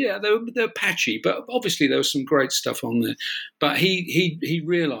 They're patchy, but obviously there was some great stuff on there. But he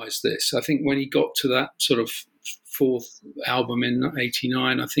realised this. I think when he got to that sort of fourth album in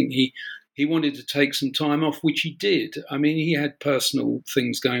 '89, I think he wanted to take some time off, which he did. I mean, he had personal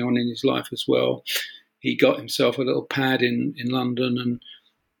things going on in his life as well. He got himself a little pad in London, and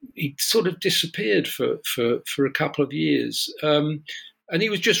he sort of disappeared for a couple of years. And he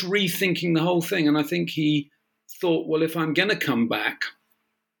was just rethinking the whole thing. And I think he thought, well, if I'm going to come back,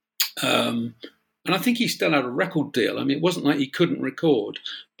 and I think he still had a record deal. I mean, it wasn't like he couldn't record,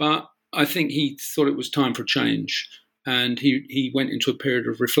 but I think he thought it was time for change. And he went into a period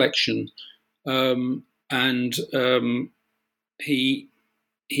of reflection. He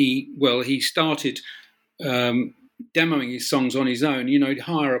started demoing his songs on his own. He'd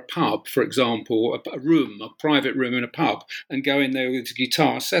hire a pub, for example, a private room in a pub, and go in there with his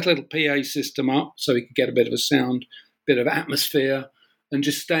guitar, set a little PA system up so he could get a bit of a sound, bit of atmosphere, and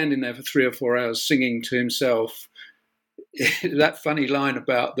just stand in there for 3 or 4 hours singing to himself. That funny line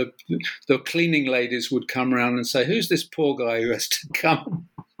about the cleaning ladies would come around and say, "Who's this poor guy who has to come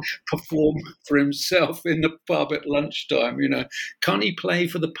perform for himself in the pub at lunchtime? Can't he play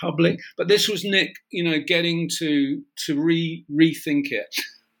for the public?" But this was Nick, getting to rethink it.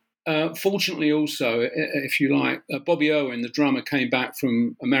 Fortunately, also, if you like, Bobby Owen, the drummer, came back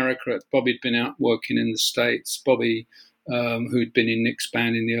from America. Bobby had been out working in the States. Bobby, who'd been in Nick's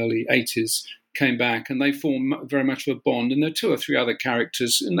band in the early 80s, came back, and they formed very much of a bond. And there are 2 or 3 other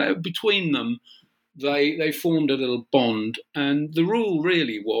characters, and between them, they formed a little bond. And the rule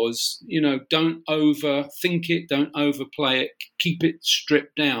really was, don't overthink it, don't overplay it, keep it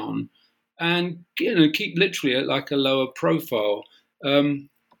stripped down, and keep literally at like a lower profile.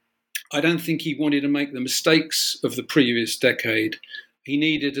 I don't think he wanted to make the mistakes of the previous decade. He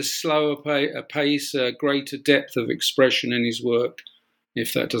needed a slower pace, a greater depth of expression in his work,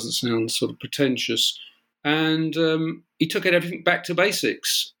 if that doesn't sound sort of pretentious. And he took everything back to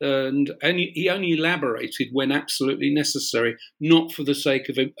basics, and he only elaborated when absolutely necessary, not for the sake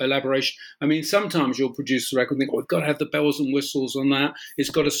of elaboration. I mean, sometimes you'll produce the record and think, we've got to have the bells and whistles on that. It's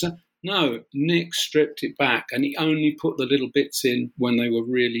got to sound. No, Nick stripped it back, and he only put the little bits in when they were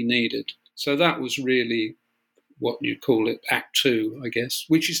really needed. So that was really what you'd call it, Act 2, I guess,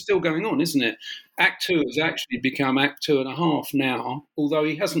 which is still going on, isn't it? Act 2 has actually become Act 2.5 now, although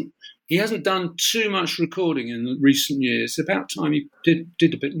he hasn't done too much recording in recent years. It's about time he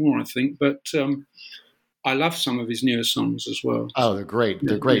did a bit more, I think. But I love some of his newer songs as well. Oh, they're great.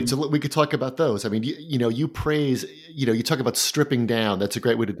 They're great. So we could talk about those. I mean, you praise, you talk about stripping down. That's a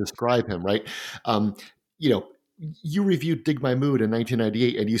great way to describe him, right? You reviewed Dig My Mood in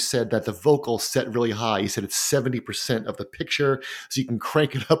 1998, and you said that the vocals set really high. You said it's 70% of the picture, so you can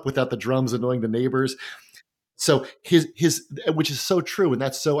crank it up without the drums annoying the neighbors. So his which is so true, and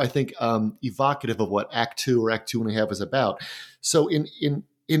that's so, I think, evocative of what Act 2 or Act 2.5 is about. So in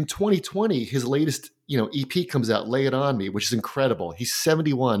 2020, his latest EP comes out, Lay It On Me, which is incredible. He's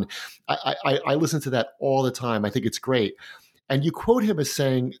 71. I listen to that all the time. I think it's great. And you quote him as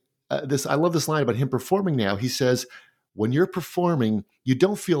saying this. I love this line about him performing now. He says, "When you're performing, you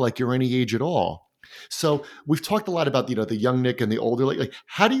don't feel like you're any age at all." So we've talked a lot about the young Nick and the older. Like,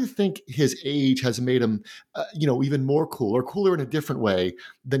 how do you think his age has made him, even more cool, or cooler in a different way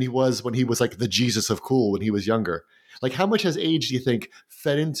than he was when he was like the Jesus of cool when he was younger? Like, how much has age, do you think,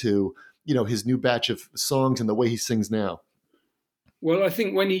 fed into his new batch of songs and the way he sings now? Well, I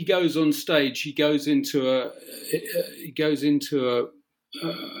think when he goes on stage, he goes into a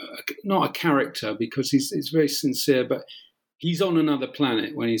not a character, because he's very sincere, but he's on another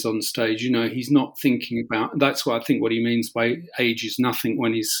planet when he's on stage. He's not thinking about. That's what I think what he means by age is nothing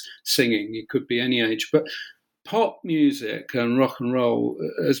when he's singing. It could be any age, but pop music and rock and roll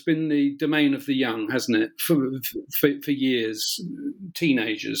has been the domain of the young, hasn't it? For years,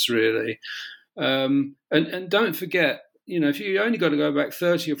 teenagers really, and don't forget, if you only got to go back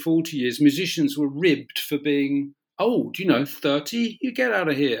 30 or 40 years, musicians were ribbed for being old, 30, you get out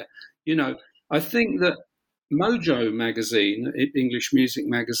of here. I think that Mojo magazine, English music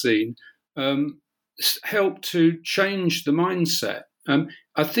magazine, helped to change the mindset.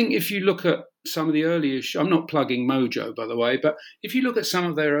 I think if you look at some of the early issues, I'm not plugging Mojo, by the way, but if you look at some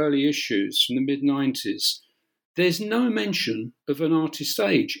of their early issues from the mid-90s, there's no mention of an artist's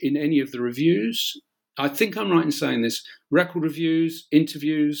age in any of the reviews. I think I'm right in saying this. Record reviews,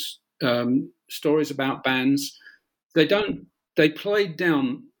 interviews, stories about bands, they played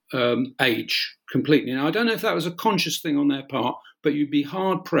down age completely. Now, I don't know if that was a conscious thing on their part, but you'd be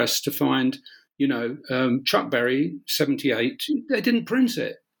hard-pressed to find, Chuck Berry, 78, they didn't print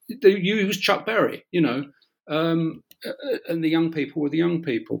it. They used Chuck Berry, and the young people were the young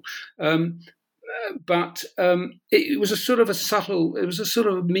people. But it was a sort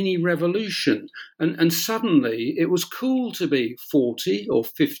of mini revolution. And suddenly it was cool to be 40 or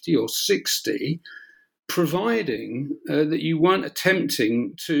 50 or 60, providing that you weren't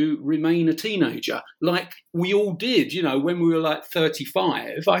attempting to remain a teenager like we all did, when we were like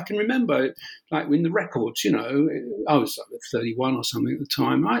 35. I can remember, like in the records, I was like 31 or something at the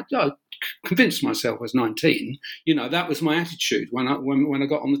time. I convinced myself I was 19. That was my attitude when I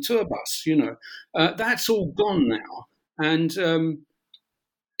got on the tour bus. That's all gone now, and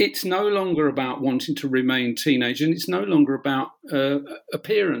it's no longer about wanting to remain teenage, and it's no longer about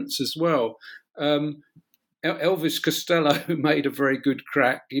appearance as well. Elvis Costello made a very good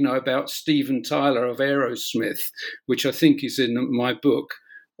crack, about Steven Tyler of Aerosmith, which I think is in my book.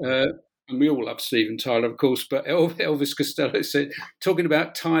 And we all love Steven Tyler, of course, but Elvis Costello said, talking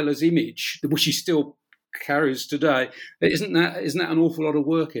about Tyler's image, which he still carries today, isn't that an awful lot of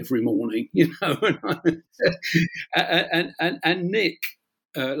work every morning, and Nick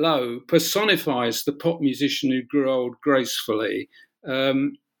Lowe personifies the pop musician who grew old gracefully.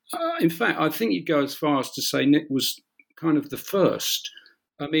 In fact, I think you'd go as far as to say Nick was kind of the first.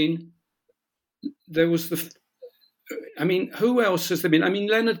 I mean, who else has there been? I mean,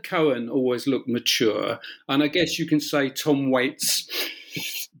 Leonard Cohen always looked mature, and I guess you can say Tom Waits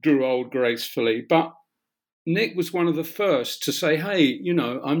grew old gracefully, but Nick was one of the first to say, hey,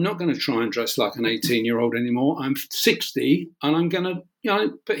 I'm not going to try and dress like an 18-year-old anymore. I'm 60, and I'm going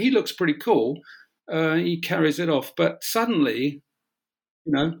to, but he looks pretty cool. He carries it off. But suddenly,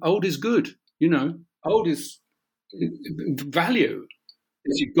 old is good. Old is value.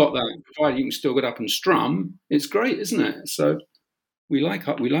 If you've got that, provided you can still get up and strum, it's great, isn't it? So we like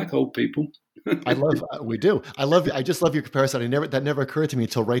old people. We do. I just love your comparison. That never occurred to me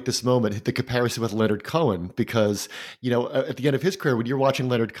until right this moment, the comparison with Leonard Cohen, because, at the end of his career, when you're watching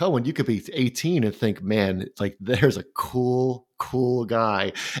Leonard Cohen, you could be 18 and think, man, like there's a cool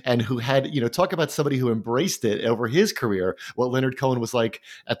guy, and who had, talk about somebody who embraced it over his career, what Leonard Cohen was like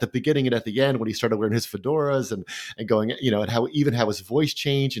at the beginning and at the end when he started wearing his fedoras and going, and how his voice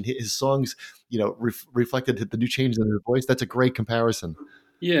changed and his songs, reflected the new changes in his voice. That's a great comparison.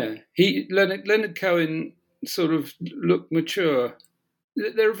 Yeah, Leonard Cohen sort of looked mature.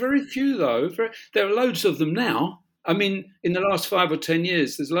 There are very few, though. There are loads of them now. I mean, in the last 5 or 10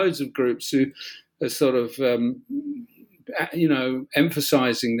 years, there's loads of groups who are sort of,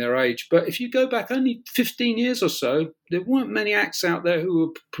 emphasizing their age. But if you go back only 15 years or so, there weren't many acts out there who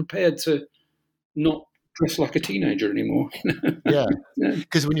were prepared to not dress like a teenager anymore. Yeah,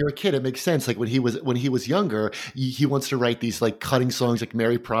 because when you're a kid, it makes sense. Like when he was younger, he wants to write these like cutting songs like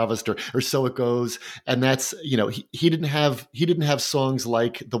Mary Provost or So It Goes, and that's he didn't have songs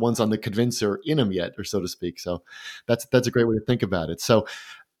like the ones on the Convincer in him yet, or so to speak. So that's a great way to think about it. So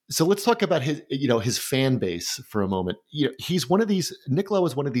let's talk about his fan base for a moment. He's one of these. Nick Lowe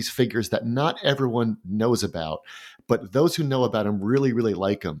is one of these figures that not everyone knows about, but those who know about him really, really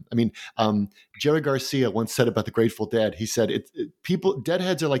like him. I mean, Jerry Garcia once said about the Grateful Dead. He said,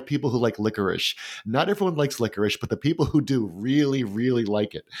 "Deadheads are like people who like licorice. Not everyone likes licorice, but the people who do really, really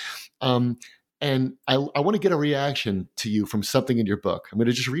like it." And I want to get a reaction to you from something in your book. I'm going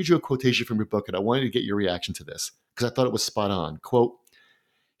to just read you a quotation from your book, and I wanted to get your reaction to this because I thought it was spot on. Quote.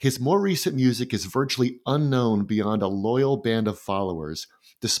 His more recent music is virtually unknown beyond a loyal band of followers,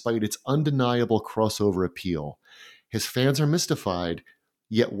 despite its undeniable crossover appeal. His fans are mystified,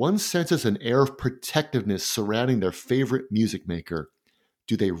 yet one senses an air of protectiveness surrounding their favorite music maker.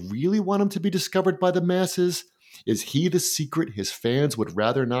 Do they really want him to be discovered by the masses? Is he the secret his fans would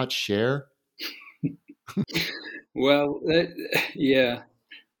rather not share? Well, yeah.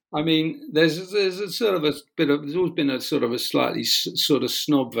 I mean, there's a sort of there's always been a sort of a slightly sort of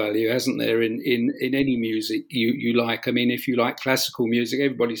snob value, hasn't there, in any music you like. I mean, if you like classical music,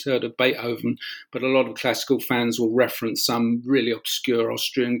 everybody's heard of Beethoven, but a lot of classical fans will reference some really obscure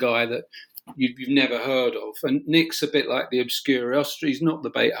Austrian guy that you've never heard of. And Nick's a bit like the obscure Auster. He's not the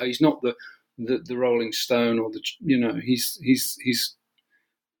Beethoven. He's not the Rolling Stone or he's.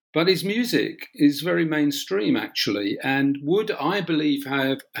 But his music is very mainstream, actually, and would, I believe,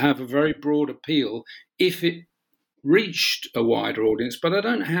 have a very broad appeal if it reached a wider audience. But I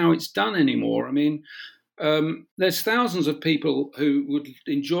don't know how it's done anymore. I mean, there's thousands of people who would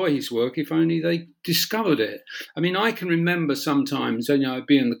enjoy his work if only they discovered it. I mean, I can remember sometimes, I'd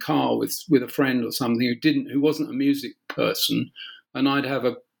be in the car with a friend or something who wasn't a music person, and I'd have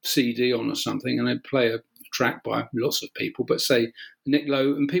a CD on or something, and I'd play a track by lots of people, but say Nick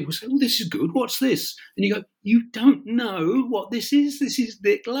Lowe, and people say, "Oh, this is good. What's this?" And you go, "You don't know what this is. This is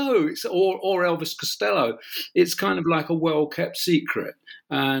Nick Lowe, or Elvis Costello." It's kind of like a well-kept secret,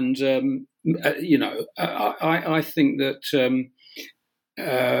 and I think that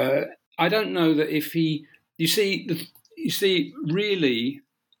I don't know that if he, you see, really.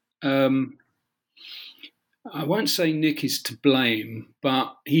 I won't say Nick is to blame,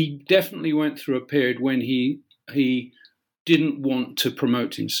 but he definitely went through a period when he didn't want to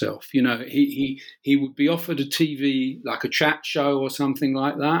promote himself. He would be offered a TV, like a chat show or something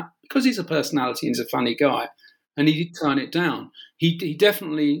like that, because he's a personality and he's a funny guy, and he did turn it down. He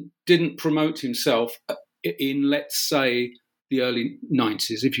definitely didn't promote himself in, let's say, the early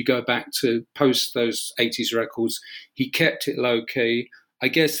 90s. If you go back to post those 80s records, he kept it low key. I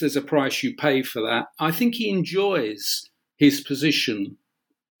guess there's a price you pay for that. I think he enjoys his position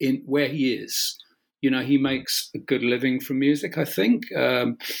in where he is. He makes a good living from music, I think,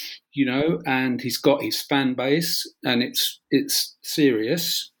 and he's got his fan base, and it's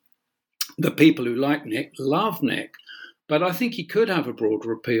serious. The people who like Nick love Nick, but I think he could have a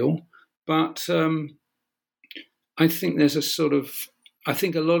broader appeal. But I think there's I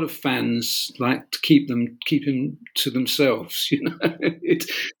think a lot of fans like to keep him to themselves.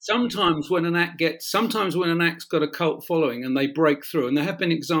 Sometimes when an act's got a cult following and they break through, and there have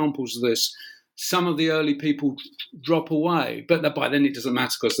been examples of this, some of the early people drop away, but by then it doesn't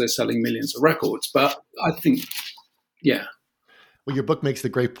matter because they're selling millions of records. But I think, yeah. Well, your book makes the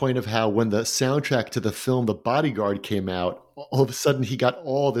great point of how when the soundtrack to the film The Bodyguard came out, all of a sudden he got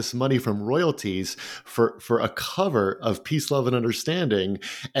all this money from royalties for a cover of Peace, Love, and Understanding.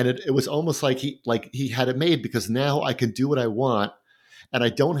 And it was almost like he had it made, because now I can do what I want and I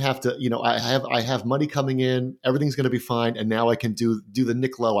don't have to, I have money coming in, everything's going to be fine. And now I can do the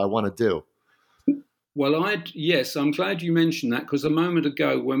Nick Lowe I want to do. Well, yes, I'm glad you mentioned that, because a moment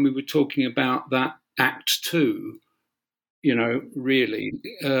ago when we were talking about that Act 2, really,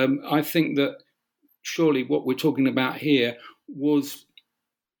 I think that surely what we're talking about here was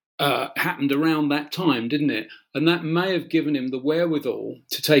happened around that time, didn't it? And that may have given him the wherewithal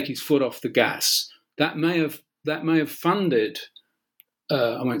to take his foot off the gas. That may have funded,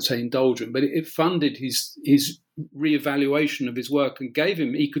 I won't say indulgent, but it funded his reevaluation of his work and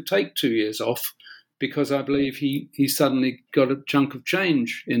he could take 2 years off, because I believe he suddenly got a chunk of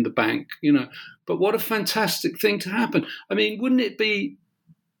change in the bank, But what a fantastic thing to happen. I mean, wouldn't it be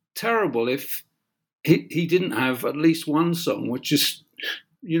terrible if he didn't have at least one song which is,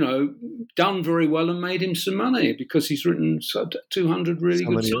 done very well and made him some money, because he's written 200 really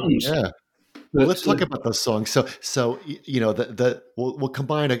good songs. Yeah. Well, let's talk about those songs. So we'll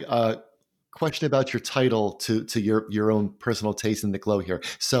combine a question about your title to your own personal taste in Nick Lowe here.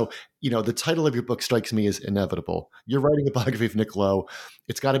 So, the title of your book strikes me as inevitable. You're writing a biography of Nick Lowe.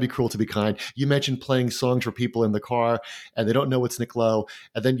 It's got to be cruel to be kind. You mentioned playing songs for people in the car and they don't know it's Nick Lowe.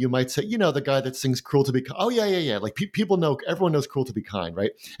 And then you might say, the guy that sings Cruel to be Kind. Oh, yeah. Like people know, everyone knows Cruel to be Kind,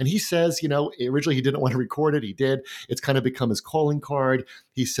 right? And he says, originally he didn't want to record it. He did. It's kind of become his calling card.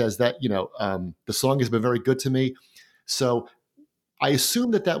 He says that, the song has been very good to me. So I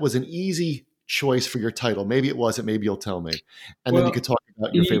assume that was an easy choice for your title. Maybe it wasn't. Maybe you'll tell me. And then you could talk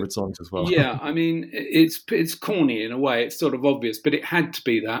about your favorite songs as well. Yeah, I mean, it's corny in a way. It's sort of obvious, but it had to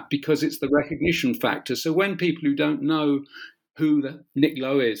be that because it's the recognition factor. So when people who don't know who Nick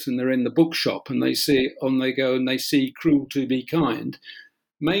Lowe is and they're in the bookshop and they go and they see Cruel to be Kind,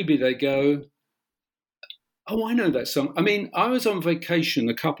 maybe they go, oh, I know that song. I mean, I was on vacation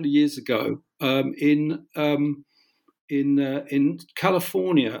a couple of years ago in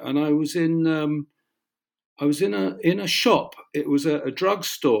California, and I was in a shop. It was a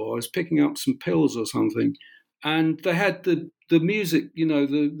drugstore. I was picking up some pills or something, and they had the music,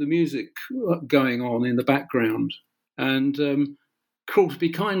 the music going on in the background, and Cruel to be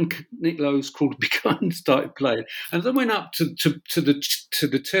Kind, Nick Lowe's Cruel to be Kind started playing, and then went up to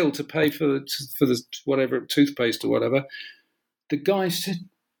the till to pay for the whatever toothpaste or whatever. The guy said,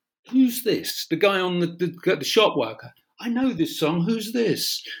 "Who's this?" The guy on the shop worker. I know this song. Who's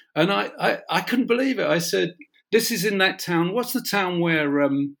this? And I couldn't believe it. I said, this is in that town. What's the town where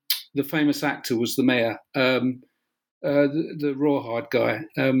the famous actor was the mayor? The Rawhide guy.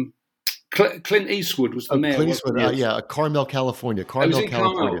 Clint Eastwood was the mayor. Clint Eastwood, Carmel, California.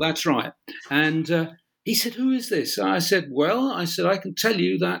 Carmel, that's right. And he said, who is this? And I said, I can tell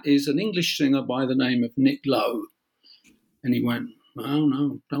you that is an English singer by the name of Nick Lowe. And he went, oh,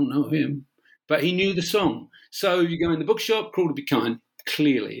 no, don't know him. But he knew the song. So you go in the bookshop, Cruel to Be Kind,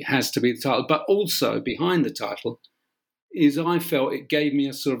 clearly has to be the title. But also behind the title is I felt it gave me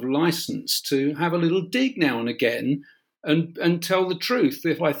a sort of license to have a little dig now and again and tell the truth.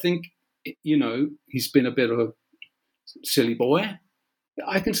 If I think, he's been a bit of a silly boy,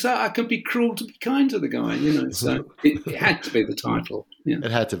 I can say I can be cruel to be kind to the guy, So it had to be the title. Yeah.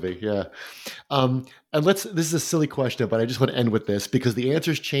 It had to be, yeah. And this is a silly question, but I just want to end with this because the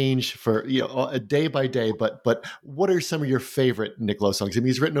answers change for a day by day. But what are some of your favorite Nick Lowe songs? I mean,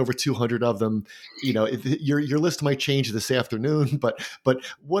 he's written over 200 of them. Your list might change this afternoon, but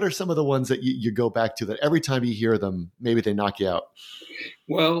what are some of the ones that you go back to that every time you hear them, maybe they knock you out?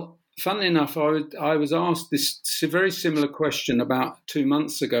 Well, funnily enough, I was asked this very similar question about 2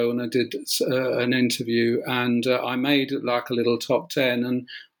 months ago when I did an interview, and I made like a little top 10, and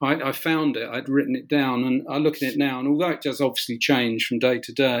I found it. I'd written it down, and I look at it now, and although it does obviously change from day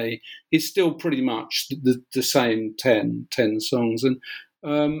to day, it's still pretty much the same 10 songs. And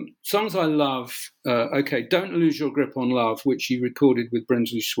songs I love, Don't Lose Your Grip on Love, which he recorded with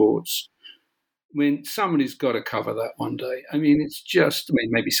Brinsley Schwartz. I mean, somebody's got to cover that one day. I mean, it's just,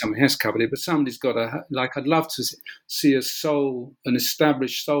 maybe someone has covered it, but somebody's got to, I'd love to see an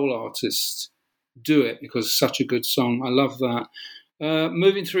established soul artist do it because it's such a good song. I love that.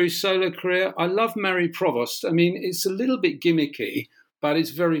 Moving through his solo career, I love Mary Provost. I mean, it's a little bit gimmicky, but it's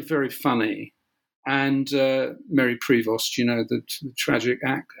very, very funny. And Mary Prevost, the tragic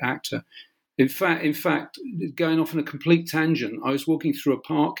actor. In fact, going off on a complete tangent, I was walking through a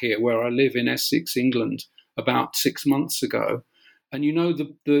park here where I live in Essex, England, about 6 months ago. And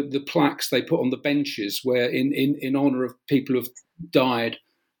the plaques they put on the benches where in honour of people who have died.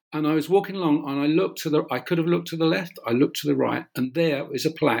 And I was walking along and I could have looked to the left, I looked to the right, and there is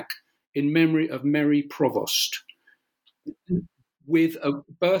a plaque in memory of Mary Provost with a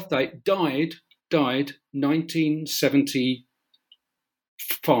birthday, died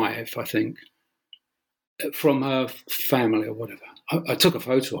 1975, I think, from her family or whatever. I took a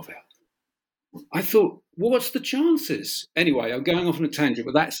photo of her. I thought, what's the chances? Anyway, I'm going off on a tangent,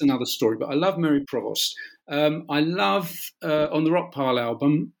 but that's another story. But I love Mary Provost. I love, on the Rock Pile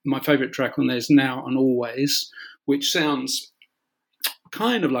album, my favourite track on there is Now and Always, which sounds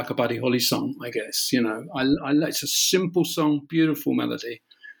kind of like a Buddy Holly song, I guess. It's a simple song, beautiful melody.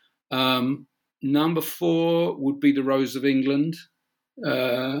 Number 4 would be The Rose of England.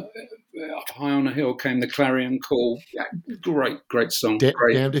 Up high on a hill came the clarion call. Yeah, great song.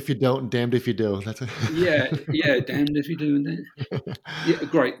 Great. Damned if you don't, and damned if you do. That's yeah, damned if you do. Yeah,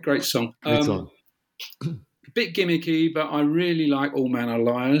 great song. Great song. Bit gimmicky, but I really like All Men Are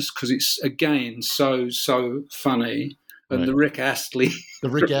Liars because it's again so funny. And the Rick Astley. The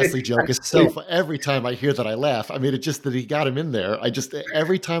Rick Astley joke is so fun. Every time I hear that, I laugh. I mean, it's just that he got him in there.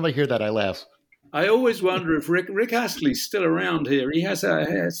 Every time I hear that, I laugh. I always wonder if Rick Astley's still around here. He has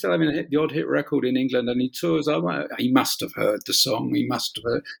still having the odd hit record in England, and he tours. He must have heard the song. He must have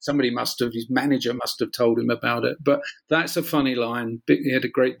heard. Somebody must have. His manager must have told him about it. But that's a funny line. He had a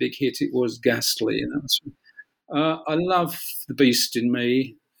great big hit. It was Ghastly. I love The Beast in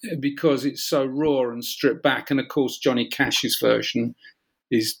Me because it's so raw and stripped back. And of course, Johnny Cash's version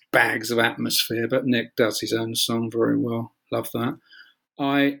is bags of atmosphere. But Nick does his own song very well. Love that.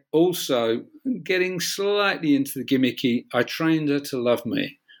 I also, getting slightly into the gimmicky, I Trained Her to Love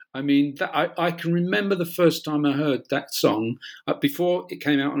Me. I mean, I can remember the first time I heard that song. Before it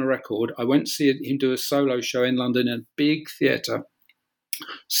came out on a record, I went to see him do a solo show in London in a big theatre.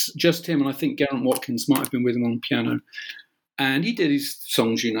 Just him, and I think Geraint Watkins might have been with him on piano. And he did his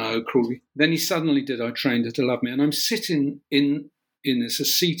songs, Crawley. Then he suddenly did I Trained Her to Love Me. And I'm sitting in a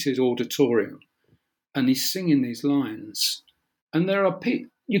seated auditorium, and he's singing these lines. And there are people,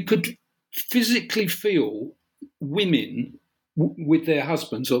 you could physically feel women with their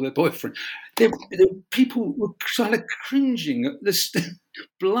husbands or their boyfriend. People were kind of cringing at the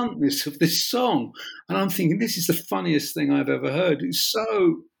bluntness of this song. And I'm thinking, this is the funniest thing I've ever heard. It's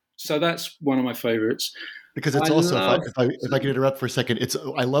so that's one of my favourites. Because it's also, if I can interrupt for a second,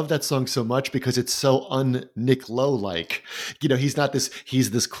 I love that song so much because it's so un-Nick Lowe-like.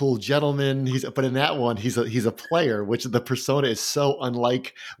 He's this cool gentleman. But in that one, he's a player, which the persona is so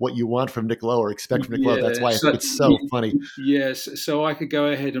unlike what you want from Nick Lowe or expect from Nick Lowe. That's why I think it's so funny. Yes, so I could go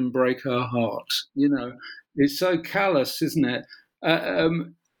ahead and break her heart. It's so callous, isn't it?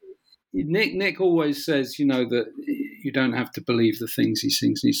 Nick always says, that you don't have to believe the things he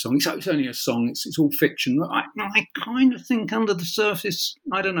sings in his song. It's only a song. It's all fiction. I kind of think under the surface,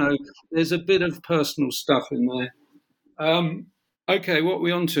 I don't know, there's a bit of personal stuff in there. Okay, what are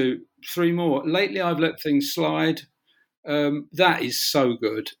we on to? 3 more. Lately, I've let things slide. That is so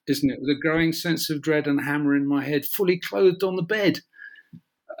good, isn't it? With a growing sense of dread and a hammer in my head, fully clothed on the bed.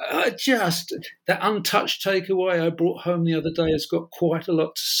 Just that untouched takeaway I brought home the other day has got quite a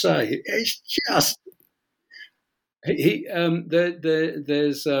lot to say. It's just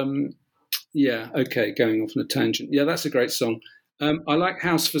there's going off on a tangent. Yeah, that's a great song. I like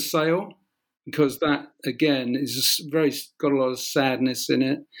House for Sale because that again is got a lot of sadness in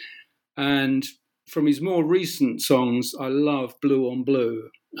it. And from his more recent songs, I love Blue on Blue.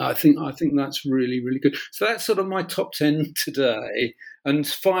 I think that's really, really good. So that's sort of my top 10 today. And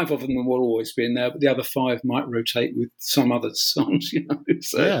 5 of them will always be in there, but the other 5 might rotate with some other songs,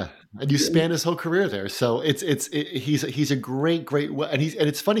 So, yeah, and you span his whole career there. So he's a great, and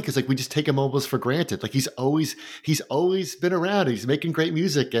it's funny because we just take him almost for granted. He's always been around. He's making great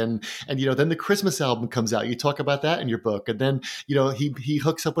music, and then the Christmas album comes out. You talk about that in your book, and then he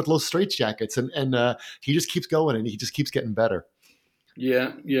hooks up with Los Straitjackets, and he just keeps going, and he just keeps getting better.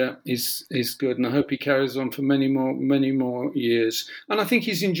 Yeah, he's good, and I hope he carries on for many more years. And I think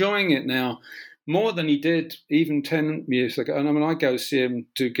he's enjoying it now more than he did even 10 years ago. And I go see him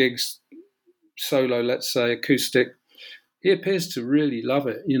do gigs solo, let's say acoustic. He appears to really love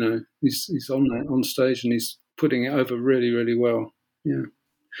it. He's on stage and he's putting it over really, really well. Yeah,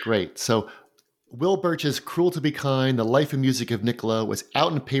 great. So Will Birch's Cruel to Be Kind, The Life and Music of Nick Lowe is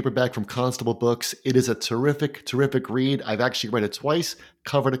out in paperback from Constable Books. It is a terrific, terrific read. I've actually read it twice,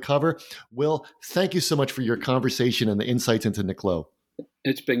 cover to cover. Will, thank you so much for your conversation and the insights into Nick Lowe.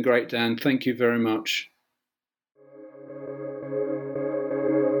 It's been great, Dan. Thank you very much.